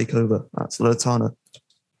take over at Salernitana,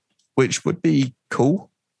 which would be cool.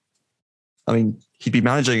 I mean, he'd be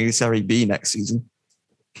managing Serie B next season.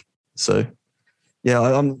 So, yeah,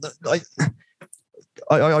 I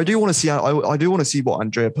do want to see I do want to see what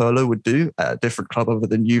Andrea Pirlo would do at a different club other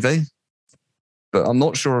than Juve, but I'm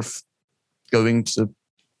not sure if going to.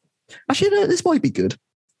 Actually, no, this might be good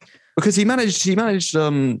because he managed.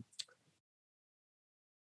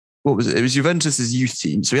 What was it? It was Juventus's youth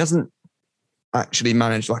team, so he hasn't actually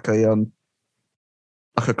managed like a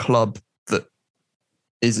club that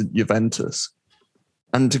isn't Juventus.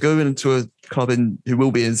 And to go into a club who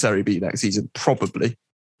will be in Serie B next season, probably.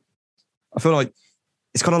 I feel like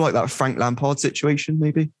it's kind of like that Frank Lampard situation,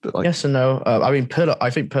 maybe. But like, yes and no. I mean,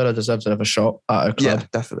 I think Pirlo deserves another shot at a club. Yeah,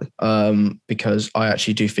 definitely. Because I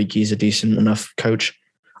actually do think he's a decent enough coach.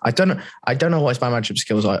 I don't know what his management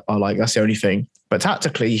skills are like. That's the only thing. But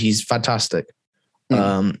tactically, he's fantastic.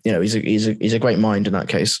 He's a great mind in that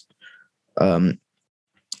case.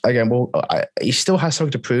 Again, he still has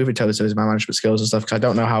something to prove in terms of his management skills and stuff. Because I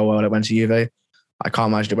don't know how well it went to Juve. I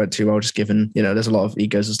can't imagine it went too well. Just given there's a lot of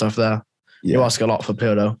egos and stuff there. Yeah. You ask a lot for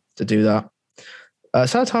Pirlo to do that.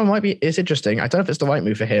 Salernitana it's interesting. I don't know if it's the right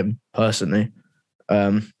move for him personally.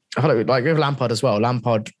 I feel like with Lampard as well.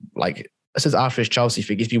 Lampard since after his Chelsea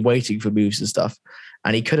thing, he's been waiting for moves and stuff.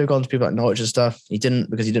 And he could have gone to people like Norwich and stuff. He didn't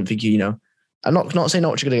because he didn't think, I'm not saying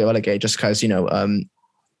Norwich are going to get relegated just because,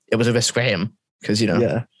 it was a risk for him because,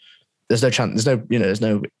 there's no chance, there's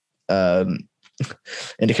no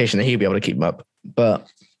indication that he'll be able to keep him up. But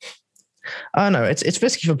I don't know. It's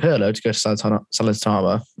risky for Pirlo to go to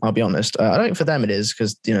Salernitana, I'll be honest. I don't think for them it is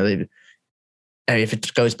because, if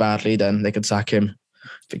it goes badly, then they could sack him.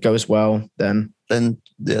 If it goes well, then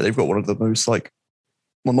they've got one of the most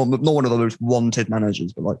not one of the most wanted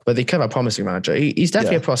managers, but they could have a promising manager. He's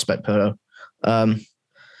definitely a prospect, Pirlo. It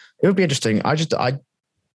would be interesting.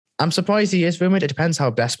 I'm surprised he is rumoured. It depends how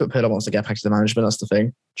desperate Pirlo wants to get back to the management. That's the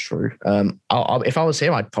thing. True. If I was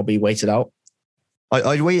him, I'd probably wait it out.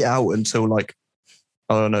 I'd wait out until I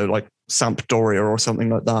don't know, like Sampdoria or something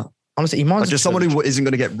like that. Honestly, he might just someone who isn't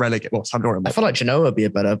going to get relegated. Well, Sampdoria. I feel like Genoa would be a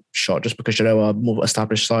better shot just because Genoa are a more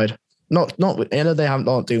established side. Not. I know they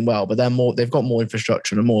aren't doing well, but they've got more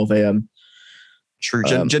infrastructure and more of a. True.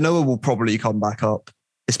 Genoa will probably come back up,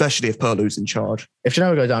 especially if Pirlo's in charge. If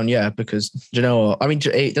Genoa go down, yeah, because Genoa. I mean,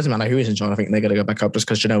 it doesn't matter who is in charge. I think they're going to go back up just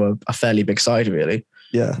because Genoa are a fairly big side, really.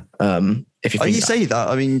 Yeah. If you say that,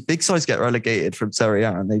 I mean, big sides get relegated from Serie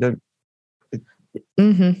A, and they don't.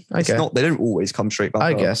 I guess they don't always come straight back.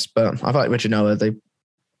 I guess, but I feel like with Genoa, it's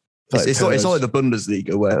not like the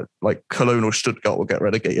Bundesliga where like Cologne or Stuttgart will get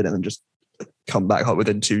relegated and then just come back up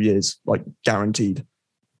within 2 years, like guaranteed.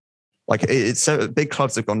 Like it's so big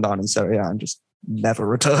clubs have gone down in Serie A and just never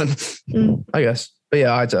return. I guess, but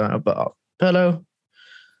yeah, I don't know. But Pirlo,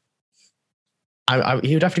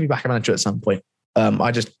 he would definitely be back a manager at some point.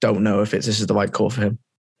 I just don't know if this is the right call for him.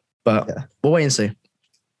 But we'll wait and see.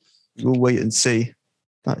 We'll wait and see.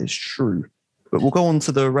 That is true. But we'll go on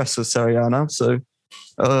to the rest of Serie A now. So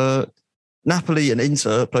Napoli and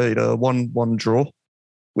Inter played a 1-1 draw,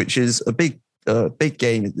 which is a big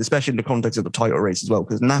game, especially in the context of the title race as well,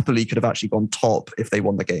 because Napoli could have actually gone top if they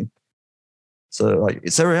won the game. So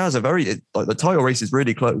Serie A is the title race is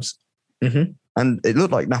really close. Mm-hmm. And it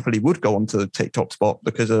looked like Napoli would go on to take top spot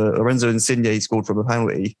because Lorenzo Insigne scored from a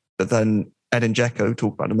penalty, but then Edin Dzeko,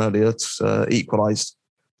 talked about him earlier, equalised,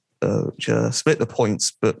 which split the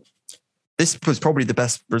points. But this was probably the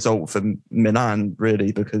best result for Milan,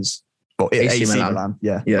 really, because AC Milan,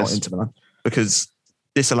 yes. Not Inter Milan, because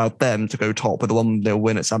this allowed them to go top with a 1-0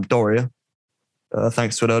 win at Sampdoria,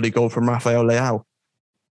 thanks to an early goal from Rafael Leao.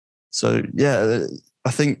 So yeah,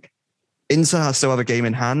 I think Inter still have a game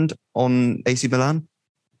in hand on AC Milan.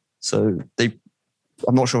 So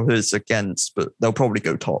I'm not sure who it's against, but they'll probably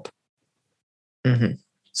go top. Mm-hmm.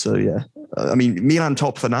 So yeah, Milan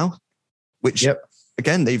top for now, which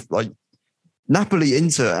again, they've Napoli,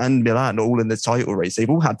 Inter and Milan all in the title race. They've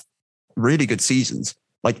all had really good seasons.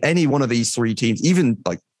 Like any one of these three teams, even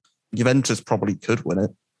like Juventus probably could win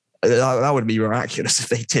it. That would be miraculous if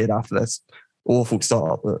they did after this awful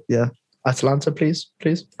start. But yeah. Atalanta, please.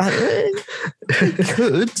 Could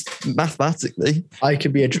mathematically. I'm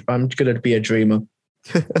going to be a dreamer.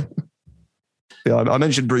 Yeah, I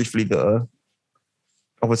mentioned briefly that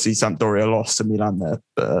obviously Sampdoria lost to Milan there,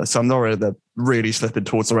 but Sampdoria, they're really slipping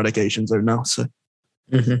towards the relegation zone now. So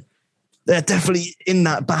they're definitely in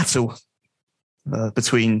that battle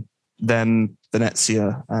between them,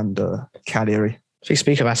 Venezia, and Cagliari. So you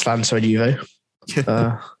speak of Atalanta and Juve.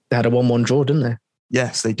 They had a 1-1 draw, didn't they?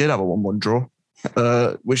 Yes, they did have a 1-1 draw,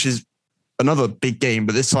 which is another big game,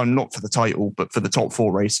 but this time not for the title, but for the top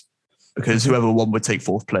four race, because whoever won would take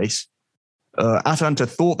fourth place. Atalanta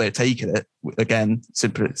thought they'd taken it, again,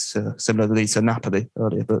 similarly to Napoli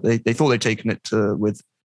earlier, but they thought they'd taken it with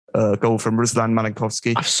a goal from Ruslan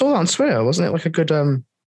Malinkovsky. I saw that on Twitter. Wasn't it like a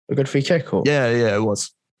good free kick? Or? Yeah, it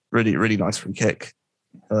was. Really, really nice free kick.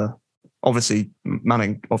 Obviously,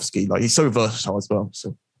 Malinkovsky, he's so versatile as well,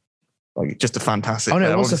 so just a fantastic. Oh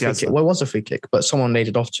no, it was a free kick. Well, it was a free kick, but someone laid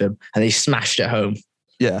it off to him and he smashed it home.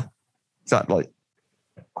 Yeah, exactly.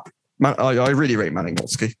 I really rate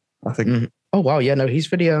Malinkovsky. I think. Mm-hmm. Oh wow, yeah, no,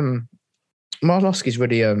 he's really Malinkovsky's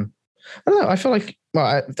really I don't know. I feel like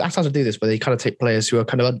that's how to do this, where they kind of take players who are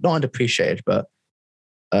kind of not underappreciated, but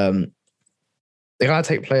they kind of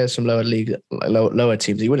take players from lower league, lower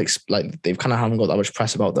teams. You wouldn't they've kind of haven't got that much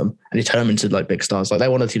press about them, and they turn them into big stars.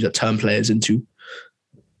 They're one of the teams that turn players into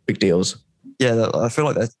big deals. Yeah, I feel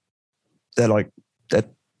like they're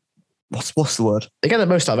what's the word? They get the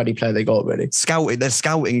most out of any player they got, really. Scouting, their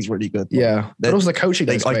scouting is really good. Yeah, but also the coaching.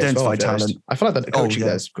 They identify talent. I feel like the coaching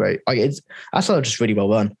there is great. That's just really well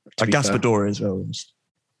run. Gaspadori as well.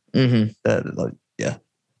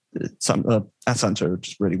 Atalanta are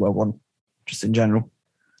just really well run, just in general.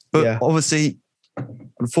 But obviously,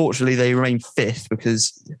 unfortunately, they remain fifth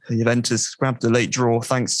because Juventus grabbed a late draw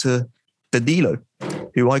thanks to Danilo,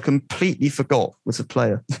 who I completely forgot was a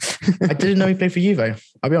player. I didn't know he played for Juve.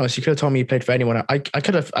 I'll be honest, you could have told me he played for anyone. You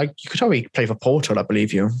could tell me he played for Porto, I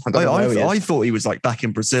believe you. I thought he was back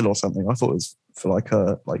in Brazil or something. I thought it was for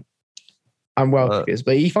I'm confused,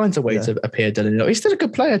 but he finds a way to appear Danilo. He's still a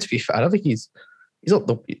good player, to be fair. I don't think he's not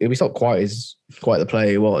quite the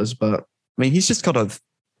player he was, but he's just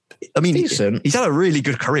decent. He's had a really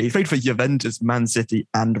good career. He played for Juventus, Man City,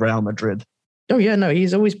 and Real Madrid. Oh yeah, no,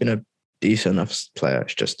 he's always been a decent enough player.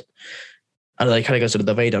 It's just, I don't know, he kind of goes to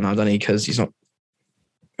the Veda now, doesn't he? Because he's not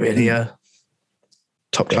really a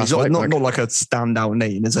top class. He's not like a standout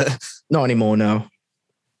name, is it? Not anymore, no.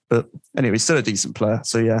 But anyway, still a decent player.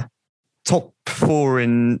 So yeah, top four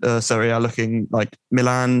in Serie A looking like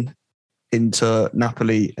Milan, Inter,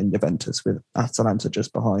 Napoli, and Juventus, with Atalanta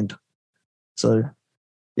just behind. So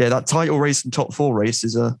yeah, that title race and top four race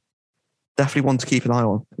is definitely one to keep an eye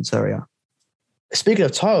on in Serie A. Speaking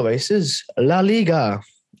of title races, La Liga.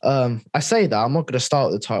 I say that I'm not going to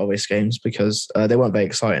start the title race games because they weren't very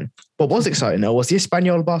exciting. What was exciting though was the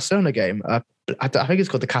Espanyol Barcelona game. I think it's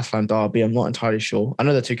called the Catalan Derby. I'm not entirely sure. I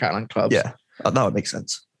know they're two Catalan clubs. Yeah, that would make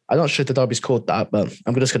sense. I'm not sure if the derby's called that, but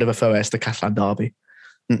I'm just going to refer it as the Catalan Derby.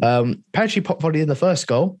 Pedri popped volley in the first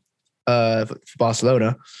goal for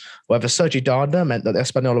Barcelona, wherever Sergi Darder meant that the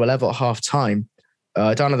Espanyol were level at half time.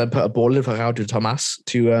 Darder then put a ball in for Raul de Tomas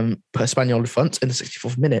to put Espanyol in front in the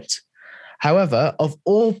 64th minute. However, of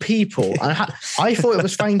all people, I thought it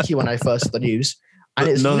was Frankie when I first saw the news, and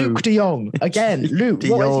it's Luke de Jong. Again, Luke,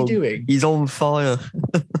 what is he doing? He's on fire.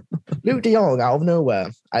 Luke de Jong out of nowhere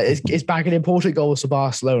is bagging important goals for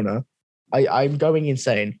Barcelona. I'm going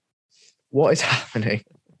insane. What is happening?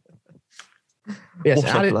 Yes,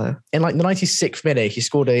 in like the 96th minute, he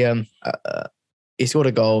scored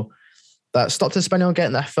a goal that stopped Espanyol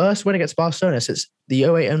getting their first win against Barcelona since the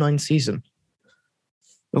 08-09 season.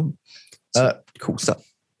 Oh, cool stuff.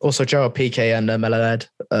 Also, Gerard Piqué and Melaled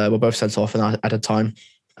were both sent off at a time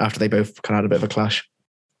after they both kind of had a bit of a clash.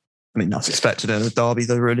 I mean, that's expected in a derby,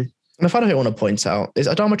 though, really. And the final thing I want to point out is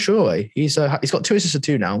Adama Traore. He's got 2 assists to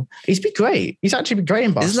 2 now. He's been great. He's actually been great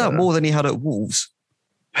in Barcelona. Isn't that more than he had at Wolves?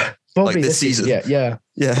 Probably like this season. Yeah.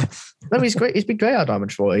 No, he's great. He's been great, Adama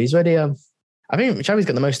Traore. He's really. I think Xavi's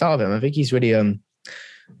getting the most out of him. I think he's really.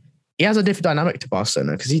 He has a different dynamic to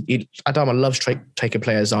Barcelona because Adama loves taking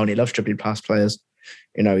players on. He loves dribbling past players.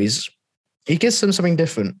 You know, he gives them something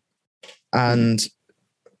different. And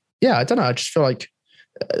yeah, I don't know. I just feel like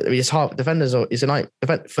it's hard. Defenders is a night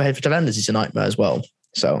for defenders. He's a nightmare as well.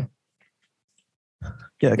 So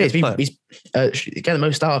he's getting the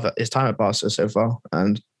most out of his time at Barca so far,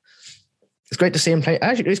 and it's great to see him play.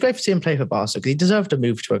 Actually, it's great to see him play for Barca because he deserved to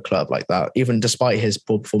move to a club like that, even despite his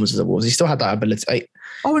poor performances at Wolves. He still had that ability.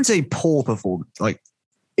 I wouldn't say poor performance. Like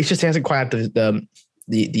it's just he hasn't quite had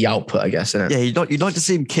the output, I guess. Isn't it? Yeah, you'd like to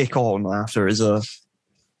see him kick on after his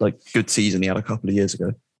good season he had a couple of years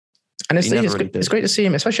ago. And it's great to see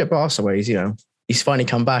him, especially at Barca, where he's finally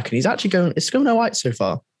come back and he's actually it's going all right so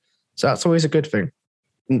far. So that's always a good thing.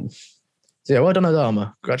 So yeah, well done,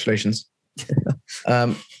 Adama. Congratulations.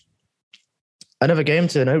 Another game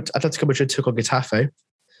to note, Atletico Madrid took on Getafe.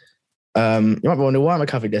 You might be wondering why am I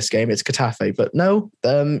covering this game? It's Getafe. But no,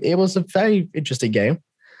 it was a very interesting game.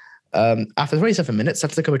 After 27 minutes,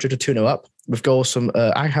 Atletico Madrid are 2-0 up with goals from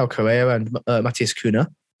Angel Correa and Matias Cunha.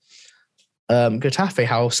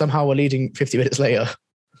 Getafe, somehow were leading 50 minutes later.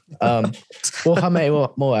 Borja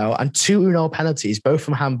Morel and 2 Unol penalties, both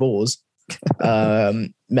from handballs,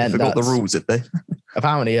 meant forgot the rules, did they?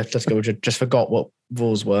 Apparently, Atletico Madrid just forgot what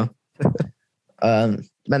rules were. Meant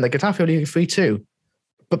that Getafe were leading 3-2.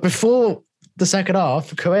 But before the second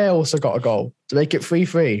half, Correa also got a goal to make it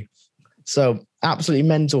 3-3. So absolutely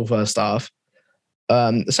mental first half.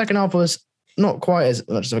 The second half was not quite as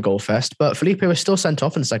much of a goal fest, but Felipe was still sent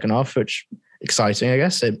off in the second half, which exciting, I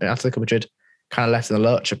guess. Atletico Madrid kind of left in the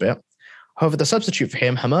lurch a bit. However, the substitute for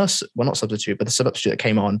him, Hermoso, well, not substitute, but the substitute that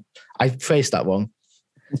came on, I phrased that wrong.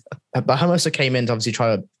 But Hermoso came in to obviously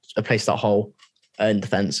try to replace that hole in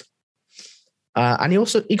defence. And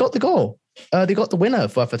he got the goal. They got the winner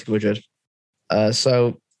for Atletico Madrid.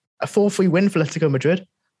 So a 4-3 win for Atletico Madrid.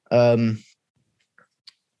 I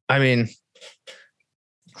mean,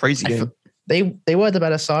 crazy game. They were the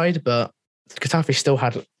better side, but Getafe still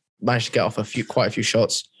managed to get off quite a few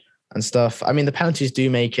shots and stuff. I mean, the penalties do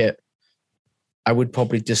make it. I would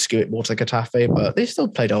probably just skew it more to Getafe, but they still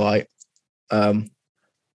played all right. But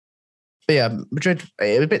yeah, Madrid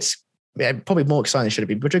probably more exciting than it should have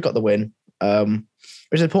been. Madrid got the win,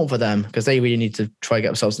 which is important for them because they really need to try and get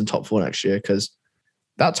themselves in the top 4 next year because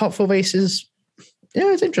that top 4 race is,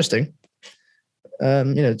 it's interesting.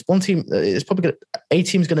 One team, it's probably a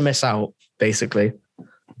team's going to miss out, basically.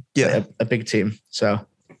 Yeah. A big team. So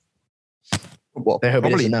they're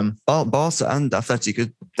hoping it's in them. Barca and Atleti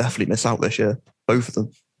could definitely miss out this year. Both of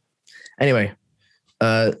them. Anyway,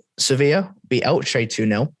 Sevilla beat Elche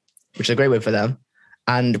 2-0, which is a great win for them.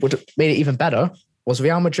 And what made it even better was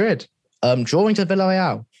Real Madrid drawing to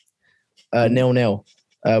Villarreal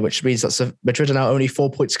 0-0, which means that Madrid are now only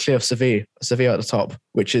 4 points clear of Sevilla at the top,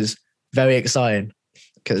 which is very exciting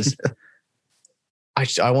because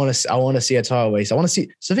I want to see a title race. I want to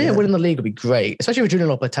see Sevilla winning the league would be great, especially with Julian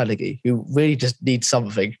Lopetegui, who really just needs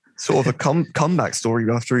something. Sort of a comeback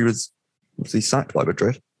story after he was obviously sacked by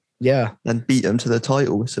Madrid. Yeah, and beat them to the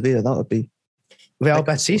title with Sevilla. That would be. Real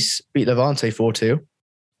Betis beat Levante 4-2,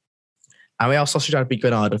 and Real Sociedad beat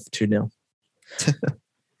Granada 2-0.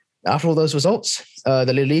 After all those results,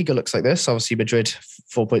 the La Liga looks like this. Obviously, Madrid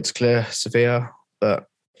 4 points clear, Sevilla, but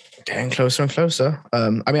getting closer and closer. I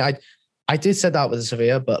mean, I did say that with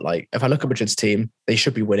Sevilla, but like if I look at Madrid's team, they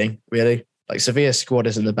should be winning. Really, like Sevilla's squad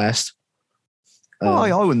isn't the best.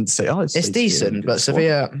 I wouldn't say. It's decent, but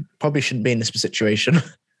Sevilla probably shouldn't be in this situation.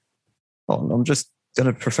 I'm just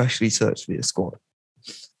going to professionally search for your squad.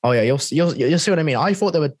 Oh yeah, you'll see what I mean. I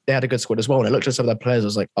thought they had a good squad as well, and I looked at some of their players. I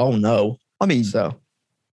was like, oh no. I mean, so.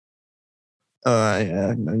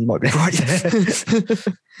 Yeah, no, you might be right.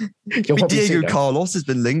 Diego Carlos has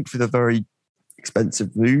been linked with a very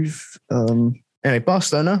expensive move. Anyway,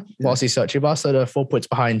 Barcelona, whilst he's searching, Barcelona are 4 points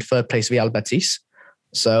behind third place Real Betis.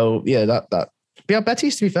 So yeah, that Real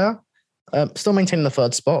Betis, to be fair, still maintaining the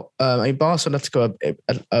third spot. I mean, Barcelona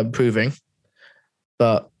are improving,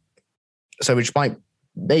 but so which might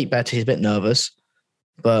make Betis a bit nervous.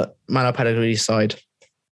 But Manuel Pellegrini's side,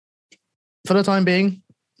 for the time being,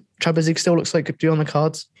 Champions League still looks like it could be on the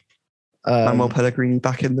cards. Manuel Pellegrini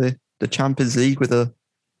back in the Champions League with a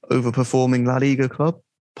overperforming La Liga club.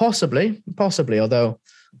 Possibly. Although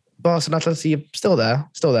Barcelona and Atleti are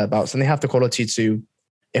still thereabouts, and they have the quality to,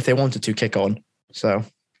 if they wanted to, kick on. So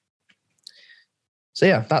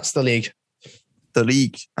yeah, that's the league. The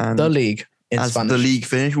league. And the league in as Spanish. the league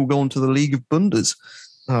finish, we'll go on to the League of Bundes.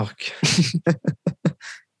 Okay.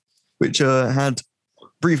 Which had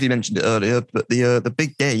briefly mentioned it earlier, but the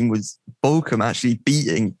big game was Bochum actually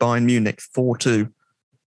beating Bayern Munich 4-2.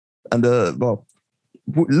 And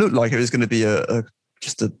looked like it was going to be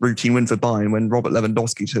just a routine win for Bayern when Robert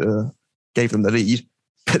Lewandowski gave them the lead.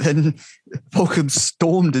 But then Bochum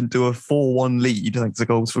stormed into a 4-1 lead thanks to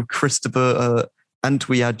goals from Christopher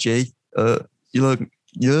Antwiadje,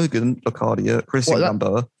 Jurgen Locadia, Christian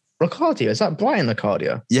Gamboa. Locadia? Is that Brian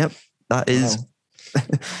Locadia? Yep, that is. Wow.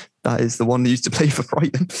 That is the one that used to play for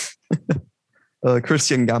Brighton.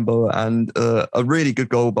 Christian Gamboa, and a really good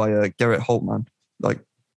goal by Gerrit Holtmann. Like,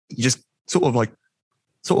 he just sort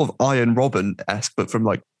of Iron Robin-esque, but from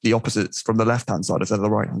like the opposites, from the left-hand side instead of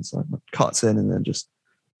the right-hand side. Like, cuts in and then just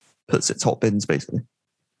puts it top bins, basically.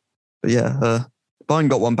 But yeah, Bayern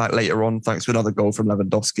got one back later on, thanks to another goal from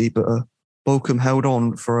Lewandowski, but Bochum held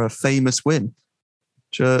on for a famous win.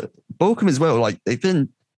 Bochum as well, like, they've been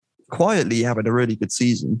quietly having a really good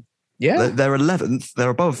season. Yeah. They're 11th. They're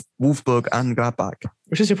above Wolfsburg and Gladbach.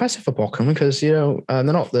 Which is impressive for Bochum because, they're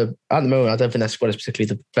not at the moment, I don't think their squad is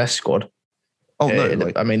particularly the best squad. Oh,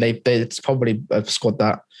 no. I mean, it's probably a squad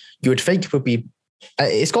that you would think would be,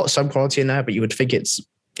 it's got some quality in there, but you would think it's,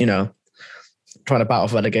 trying to battle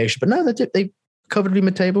for relegation. But no, they comfortably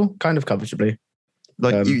mid-table, kind of comfortably.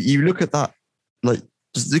 Like, you look at that, like,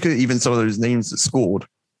 just look at even some of those names that scored.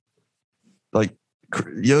 Like,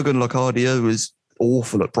 Jurgen Locadia was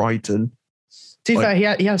awful at Brighton. To be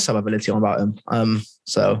fair, he has some ability on about him.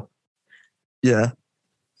 So yeah,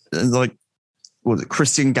 and like, what was it?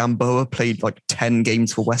 Christian Gamboa played like 10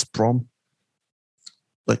 games for West Brom.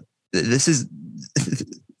 Like, this isn't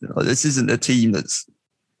a team that's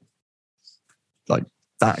like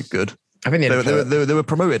that good. I think they were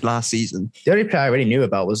promoted last season. The only player I really knew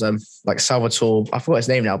about was like Salvatore. I forgot his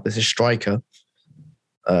name now, but it's a striker.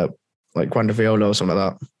 Like Guandaviola or something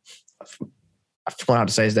like that. I forgot how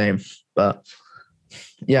to say his name, but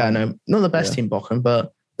yeah, no, not the best team, Bochum,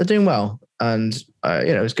 but they're doing well, and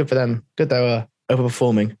it's good for them. Good they were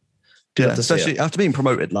overperforming. Good especially after being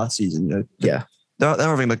promoted last season. They're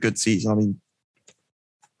having a good season. I mean,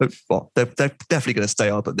 they're definitely going to stay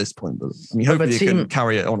up at this point, but I mean, hopefully they can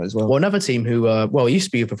carry it on as well. Well, another team who used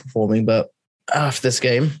to be overperforming, but after this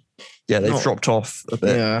game, they've dropped off a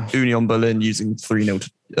bit. Yeah. Union Berlin using 3-0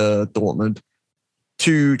 to Dortmund.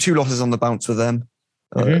 Two losses on the bounce for them.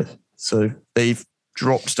 So they've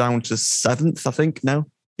dropped down to 7th, I think, now.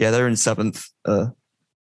 Yeah, they're in 7th. But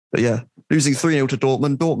yeah, losing 3-0 to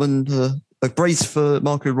Dortmund. Dortmund, a brace for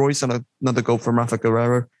Marco Reus and another goal from Rafa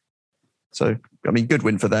Guerrero. So, I mean, good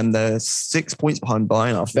win for them. They're 6 points behind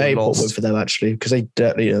Bayern after very they lost. important win for them, actually, because they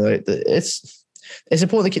it's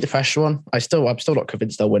important to keep the pressure on. I'm still not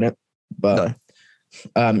convinced they'll win it. But,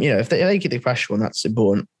 if they keep the pressure on, that's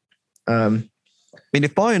important. I mean,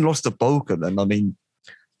 if Bayern lost to Bochum, then, I mean,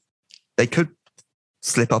 they could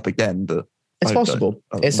slip up again, but it's possible.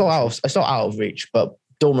 It's not out of reach, but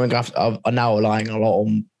Dortmund are now relying a lot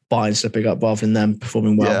on Bayern slipping up rather than them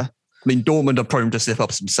performing well. Yeah. I mean, Dortmund are prone to slip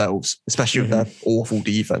ups themselves, especially with their awful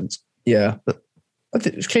defense. Yeah. But I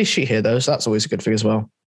think it's clean sheet here, though, so that's always a good thing as well.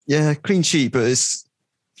 Yeah, clean sheet, but it's,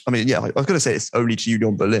 I mean, yeah, I was going to say it's only to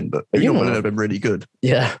Union Berlin, but Union Berlin have been really good.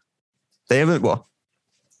 Yeah. They haven't,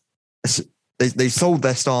 they sold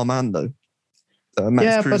their star man, though.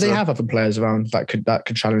 Max Kruse. But they have other players around that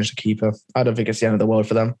could challenge the keeper. I don't think it's the end of the world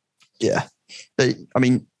for them. Yeah.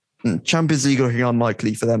 Champions League looking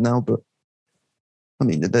unlikely for them now, but I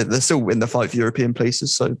mean, they're still in the fight for European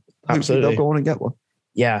places, so hopefully they'll go on and get one.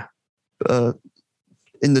 Yeah.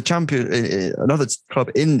 In the another club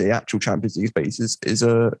in the actual Champions League spaces is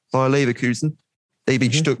Bayer Leverkusen. They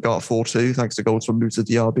beat Stuttgart 4-2 thanks to goals from Moussa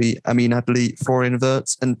Diaby, Amin Adli, Florian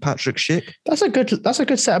Wirtz, and Patrick Schick. That's a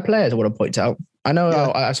good set of players. I want to point out. I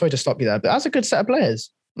know. I'm sorry to stop you there, but that's a good set of players.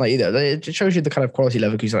 Like, it shows you the kind of quality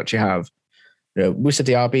Leverkusen actually have. Moussa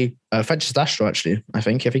Diaby, French Dastro, actually. I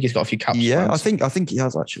think he's got a few caps. Yeah, I think he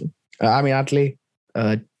has actually. Amin Adli,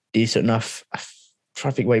 decent enough. I'm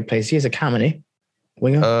trying to think where he plays. He is a Kamini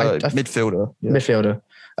winger, midfielder. Yeah. Midfielder.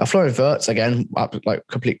 Florian Wirtz again,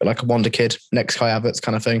 complete like a wonder kid, next Kai Havertz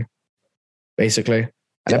kind of thing, basically. And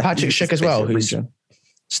then Patrick Schick as well, who's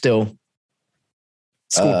still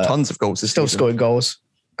scored tons of goals. Still scoring goals,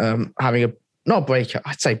 having not breakout.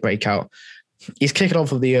 I'd say breakout. He's kicking on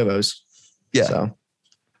from the Euros. Yeah. So.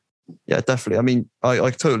 Yeah, definitely. I mean,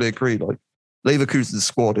 I totally agree. Like, Leverkusen's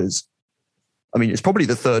squad is, I mean, it's probably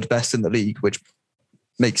the third best in the league, which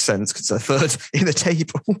makes sense because they're third in the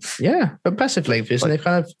table. Yeah, impressive Leverkusen. They've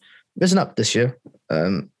kind of risen up this year.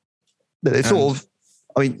 They sort of,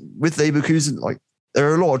 I mean, with Leverkusen, like, there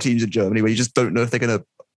are a lot of teams in Germany where you just don't know if they're going to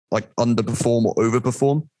like underperform or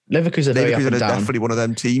overperform. Leverkusen are very up and is down. Definitely one of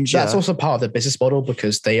them teams. That's also part of their business model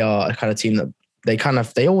because they are a kind of team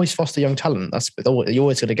that they always foster young talent. You're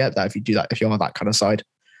always going to get that if you do that, if you're on that kind of side.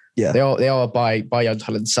 Yeah, they are buy young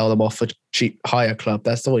talent, sell them off for cheap, higher club.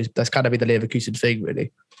 That's kind of be the Leverkusen thing,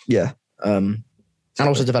 really. Yeah, and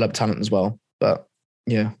also develop talent as well. But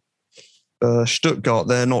yeah, Stuttgart,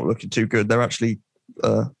 they're not looking too good. They're actually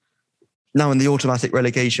now in the automatic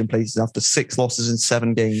relegation places after 6 losses in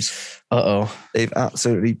 7 games. They've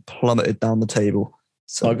absolutely plummeted down the table.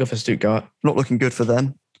 So I'll go for Stuttgart. Not looking good for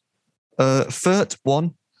them. Fürth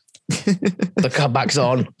won. The comeback's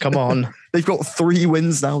on. Come on. They've got 3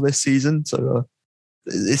 wins now this season, so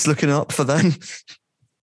it's looking up for them.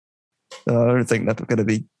 I don't think they're going to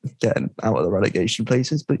be getting out of the relegation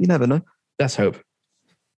places, but you never know. Let's hope.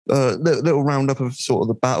 Little roundup of sort of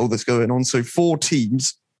the battle that's going on. So 4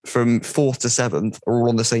 teams from 4th to 7th are all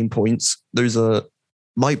on the same points. Those are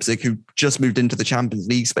Leipzig, who just moved into the Champions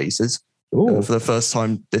League spaces for the first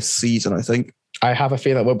time this season, I think. I have a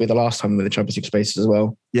feeling that won't be the last time with the Champions League spaces as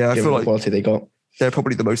well. Yeah, I feel like the quality they got. They're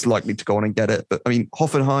probably the most likely to go on and get it. But I mean,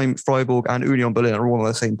 Hoffenheim, Freiburg, and Union Berlin are all on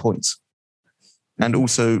the same points. And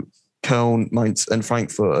also Köln, Mainz, and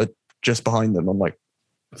Frankfurt are just behind them on like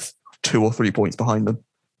 2 or 3 points behind them.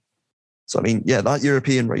 So, I mean, yeah, that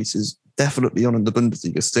European race is definitely on in the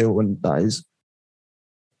Bundesliga still. And that is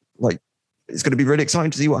like, it's going to be really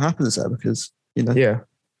exciting to see what happens there because, you know,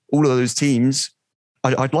 all of those teams,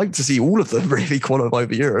 I'd like to see all of them really qualify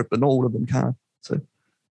for Europe, but not all of them can. So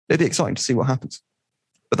it'd be exciting to see what happens.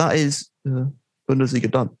 But that is Bundesliga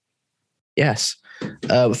done. Yes.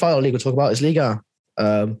 The final league we'll talk about is Liga.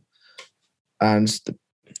 And the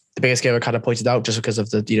biggest game I kind of pointed out just because of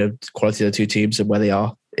the quality of the 2 teams and where they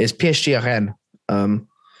are is PSG Rennes.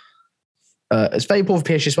 It's very important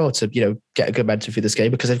for PSG as well to get a good momentum through this game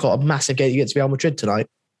because they've got a massive game against Real Madrid tonight.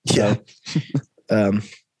 Yeah.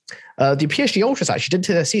 The PSG Ultras actually didn't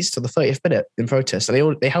take their seats till the 30th minute in protest.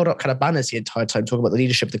 So they held up kind of banners the entire time talking about the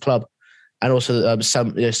leadership of the club and also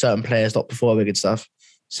some certain players not performing and stuff.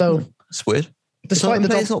 So it's weird. Despite the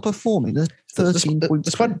players not performing, they're 13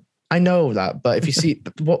 points. I know that, but if you see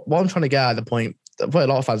what I'm trying to get at the point, what a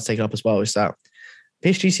lot of fans take up as well is that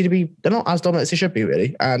PSG seem to be they're not as dominant as they should be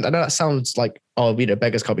really. And I know that sounds like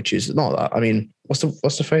beggars can't be choosers. It's not that. I mean, what's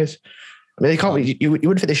the phrase? I mean, they can't. You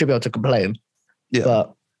wouldn't think they should be able to complain. Yeah.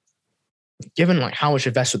 But given like how much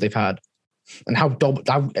investment they've had and how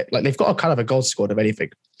like they've got a kind of a goal squad of anything,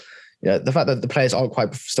 the fact that the players aren't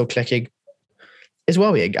quite still clicking is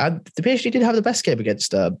worrying. And the PSG did have the best game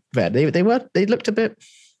against Red. They looked a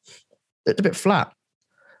bit flat.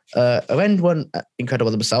 Rennes weren't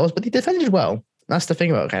incredible themselves, but they defended well. That's the thing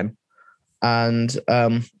about Rennes. And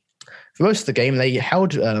for most of the game, they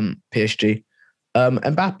held PSG.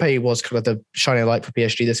 Mbappe was kind of the shining light for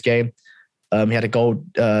PSG this game. He had a goal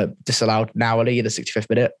disallowed narrowly in the 65th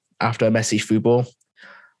minute after a Messi through ball.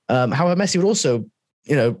 However, Messi would also,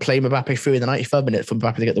 play Mbappe through in the 93rd minute for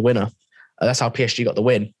Mbappe to get the winner. That's how PSG got the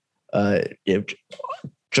win.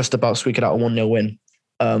 Just about squeaking out a 1-0 win.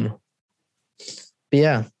 But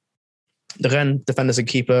yeah, the Rennes defenders and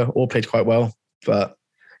keeper all played quite well, but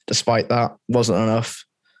despite that, wasn't enough.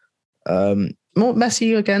 More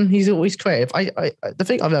Messi again. He's always creative. The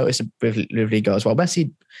thing I've noticed with Liga as well,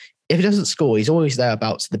 Messi, if he doesn't score, he's always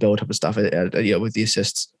thereabouts the build up and stuff. With the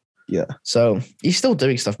assists. Yeah. So he's still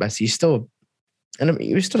doing stuff. Messi.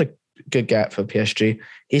 He was still a good get for PSG.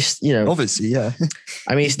 He's obviously yeah.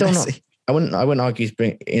 I mean, he's still Messi. not. I wouldn't argue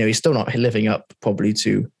he's still not living up probably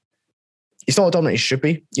to. He's not as dominant as he should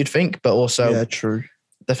be. You'd think, but also true.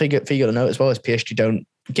 The thing you got to know as well is PSG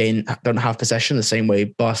don't have possession the same way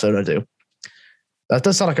Barcelona do. That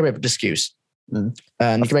does sound like a bit of an excuse. And you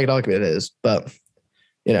can make an argument it is, but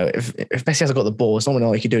if Messi hasn't got the ball, it's not really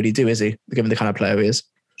like he do, is he? Given the kind of player he is.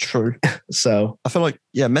 True. So I feel like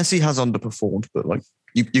Messi has underperformed, but like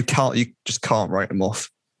you just can't write him off.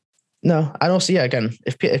 No, and also again,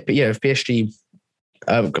 if PSG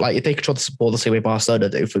like if they control the ball the same way Barcelona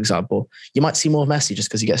do, for example, you might see more of Messi just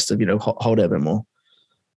because he gets to hold it a bit more.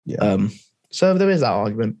 Yeah. So there is that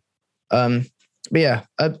argument. But yeah,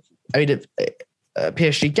 I mean,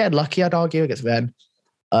 PSG get lucky, I'd argue, against Rennes.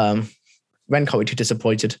 Rennes can't be too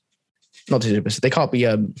disappointed. Not too disappointed. They can't be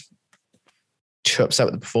too upset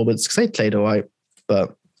with the performance because they played all right,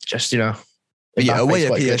 but just, But yeah, away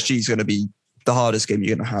at PSG is going to be the hardest game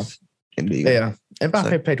you're going to have in Liga. Yeah,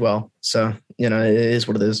 Mbappe played well, so it is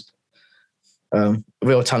what it is.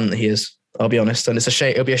 Real talent that he is, I'll be honest, and it's a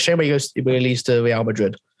shame. It'll be a shame when he leaves to Real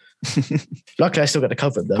Madrid. Luckily, I still get to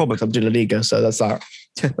cover it though because I'm doing La Liga, so that's that.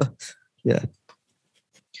 Yeah.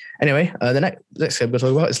 Anyway, the next game we're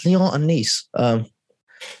talking about is Lyon and Nice. Lyon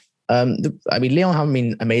haven't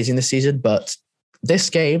been amazing this season, but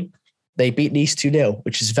this game they beat Nice 2-0,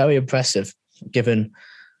 which is very impressive. Given,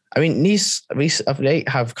 Nice recently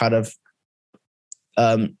have kind of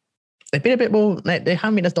they've been a bit more. They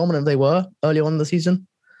haven't been as dominant as they were early on in the season.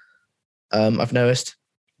 I've noticed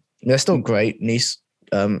they're still great, Nice.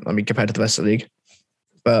 Compared to the rest of the league,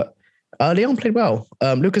 but Lyon played well.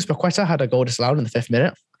 Lucas Paqueta had a goal disallowed in the 5th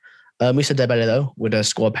minute. Moussa Dembélé though would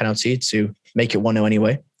score a penalty to make it 1-0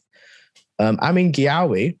 anyway. Amin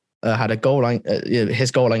Ghiaoui had a goal line.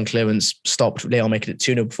 His goal line clearance stopped Lyon making it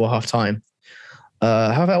 2-0 before half time.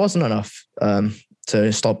 However, that wasn't enough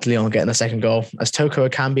to stop Lyon getting the second goal, as Toko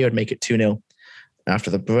Ekambi would make it 2-0 after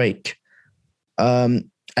the break. And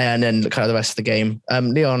then kind of the rest of the game,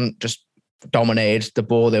 Lyon just dominated the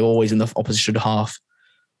ball. They were always in the opposition half.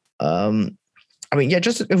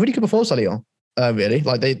 Just a really good performance by Lyon. Really,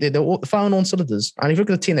 like they're firing on cylinders. And if you look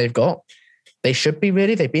at the team they've got,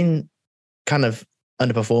 they've been kind of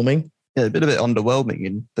underperforming. Yeah, they've been a bit underwhelming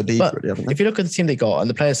in the league, but really, haven't they? If you look at the team they got and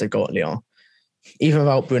the players they've got at Lyon, even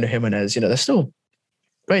without Bruno Jimenez, they're still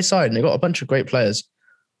great side and they've got a bunch of great players.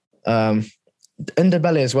 And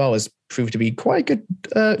Dembélé as well has proved to be quite a good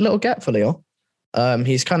little get for Lyon.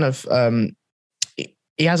 He's kind of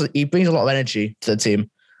he brings a lot of energy to the team,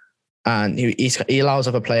 and he allows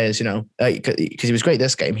other players, because he was great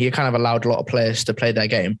this game. He kind of allowed a lot of players to play their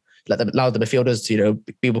game, allowed the midfielders to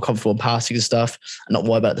be more comfortable in passing and stuff, and not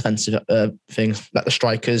worry about defensive things. Let the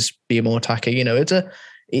strikers be more attacking.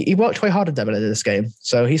 He worked quite hard at Dembélé this game,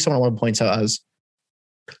 so he's someone I want to point out as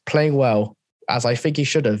playing well, as I think he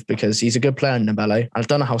should have, because he's a good player in Dembélé. I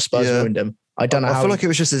don't know how Spurs ruined him. I don't know how. I feel like it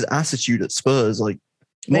was just his attitude at Spurs. Like,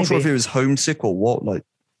 I'm not sure if he was homesick or what. Like,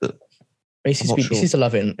 he seems to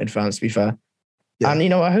love it in France, to be fair. Yeah.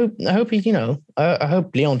 And I hope he, I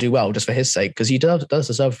hope Lyon do well just for his sake, because he does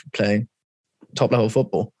deserve playing top level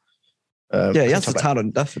football. He has the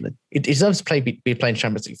talent, definitely. He deserves to be playing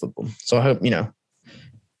Champions League football. So I hope Lyon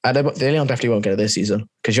definitely won't get it this season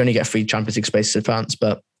because you only get 3 Champions League spaces in France.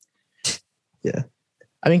 But yeah,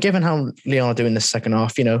 given how Lyon are doing this second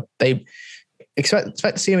half, they expect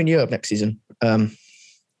to see him in Europe next season,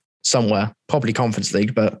 somewhere, probably Conference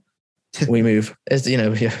League, but we move. It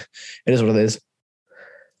is what it is.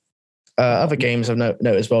 Other games I've noted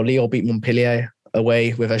as well. Lyon beat Montpellier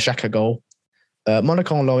away with a Xhaka goal.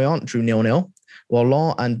 Monaco and Lorient drew 0-0, while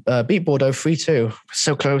Lens beat Bordeaux 3-2.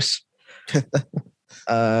 So close.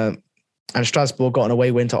 And Strasbourg got an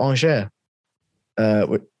away win to Angers,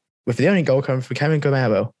 with the only goal coming from Kevin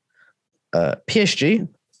Gamero. PSG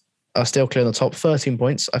are still clear on the top, 13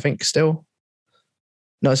 points, I think, still.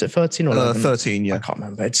 No, is it 13 or 11? 13, yeah. I can't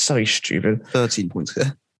remember. It's so stupid. 13 points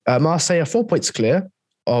clear. Marseille are 4 points clear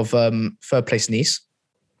of third place Nice,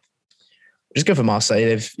 which is good for Marseille.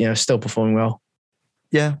 They've still performing well.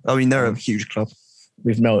 Yeah, they're a huge club.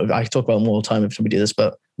 I talk about them all the time if we do this,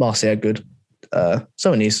 but Marseille are good.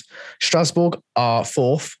 So are Nice. Strasbourg are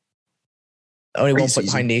 4th, only 1 point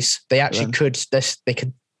behind Nice. They actually could.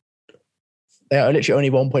 They are literally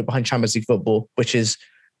only 1 point behind Champions League football, which is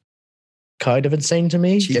kind of insane to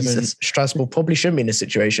me, given Strasbourg probably shouldn't be in this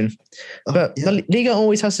situation. But the Liga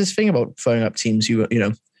always has this thing about throwing up teams who,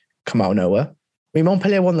 come out of nowhere.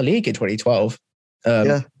 Montpellier won the league in 2012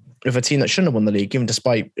 with a team that shouldn't have won the league, even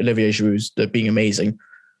despite Olivier Giroud's being amazing,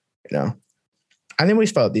 And they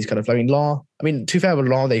always felt these kind of, Lens, to be fair with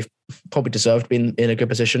Lens, they've probably deserved being in a good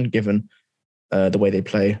position given the way they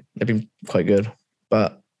play. They've been quite good.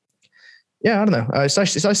 But yeah, I don't know. It's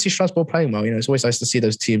nice to see Strasbourg playing well. It's always nice to see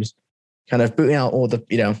those teams kind of booting out all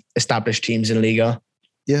the, established teams in Liga.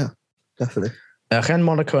 Yeah, definitely. Rennes,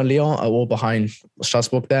 Monaco and Lyon are all behind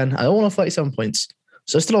Strasbourg then, and all on 37 points.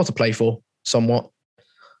 So still a lot to play for, somewhat,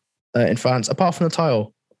 in France, apart from the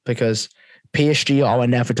title, because PSG are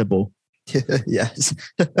inevitable. Yes.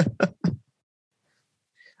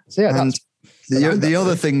 So yeah, and the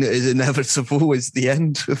other thing that is inevitable is the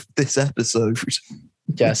end of this episode.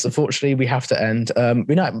 Yes, unfortunately, we have to end.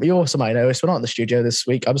 You also might notice we're not in the studio this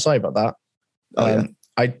week. I'm sorry about that.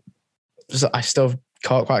 I still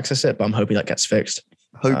can't quite access it, but I'm hoping that gets fixed.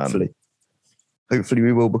 Hopefully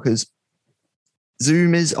we will, because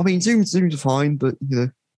Zoom's fine, but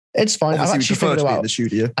It's fine. Obviously, we prefer to be in the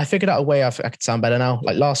studio. I figured out a way I could sound better now.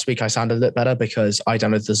 Like last week, I sounded a bit better because I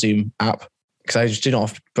downloaded the Zoom app because I just did not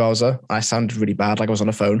have a browser. I sounded really bad, like I was on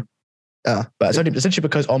a phone. But it's only essentially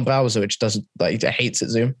because on browser, it doesn't, like, it hates it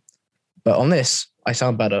Zoom. But on this, I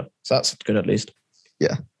sound better. So that's good at least.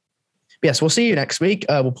 Yeah. Yes, we'll see you next week.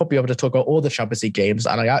 We'll probably be able to talk about all the Champions League games.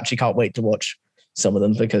 And I actually can't wait to watch some of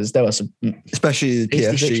them because there were some. Especially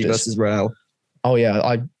PSG versus Real. Oh, yeah.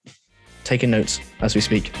 I'm taking notes as we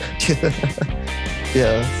speak.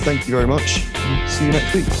 Yeah. Thank you very much. See you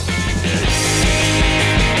next week.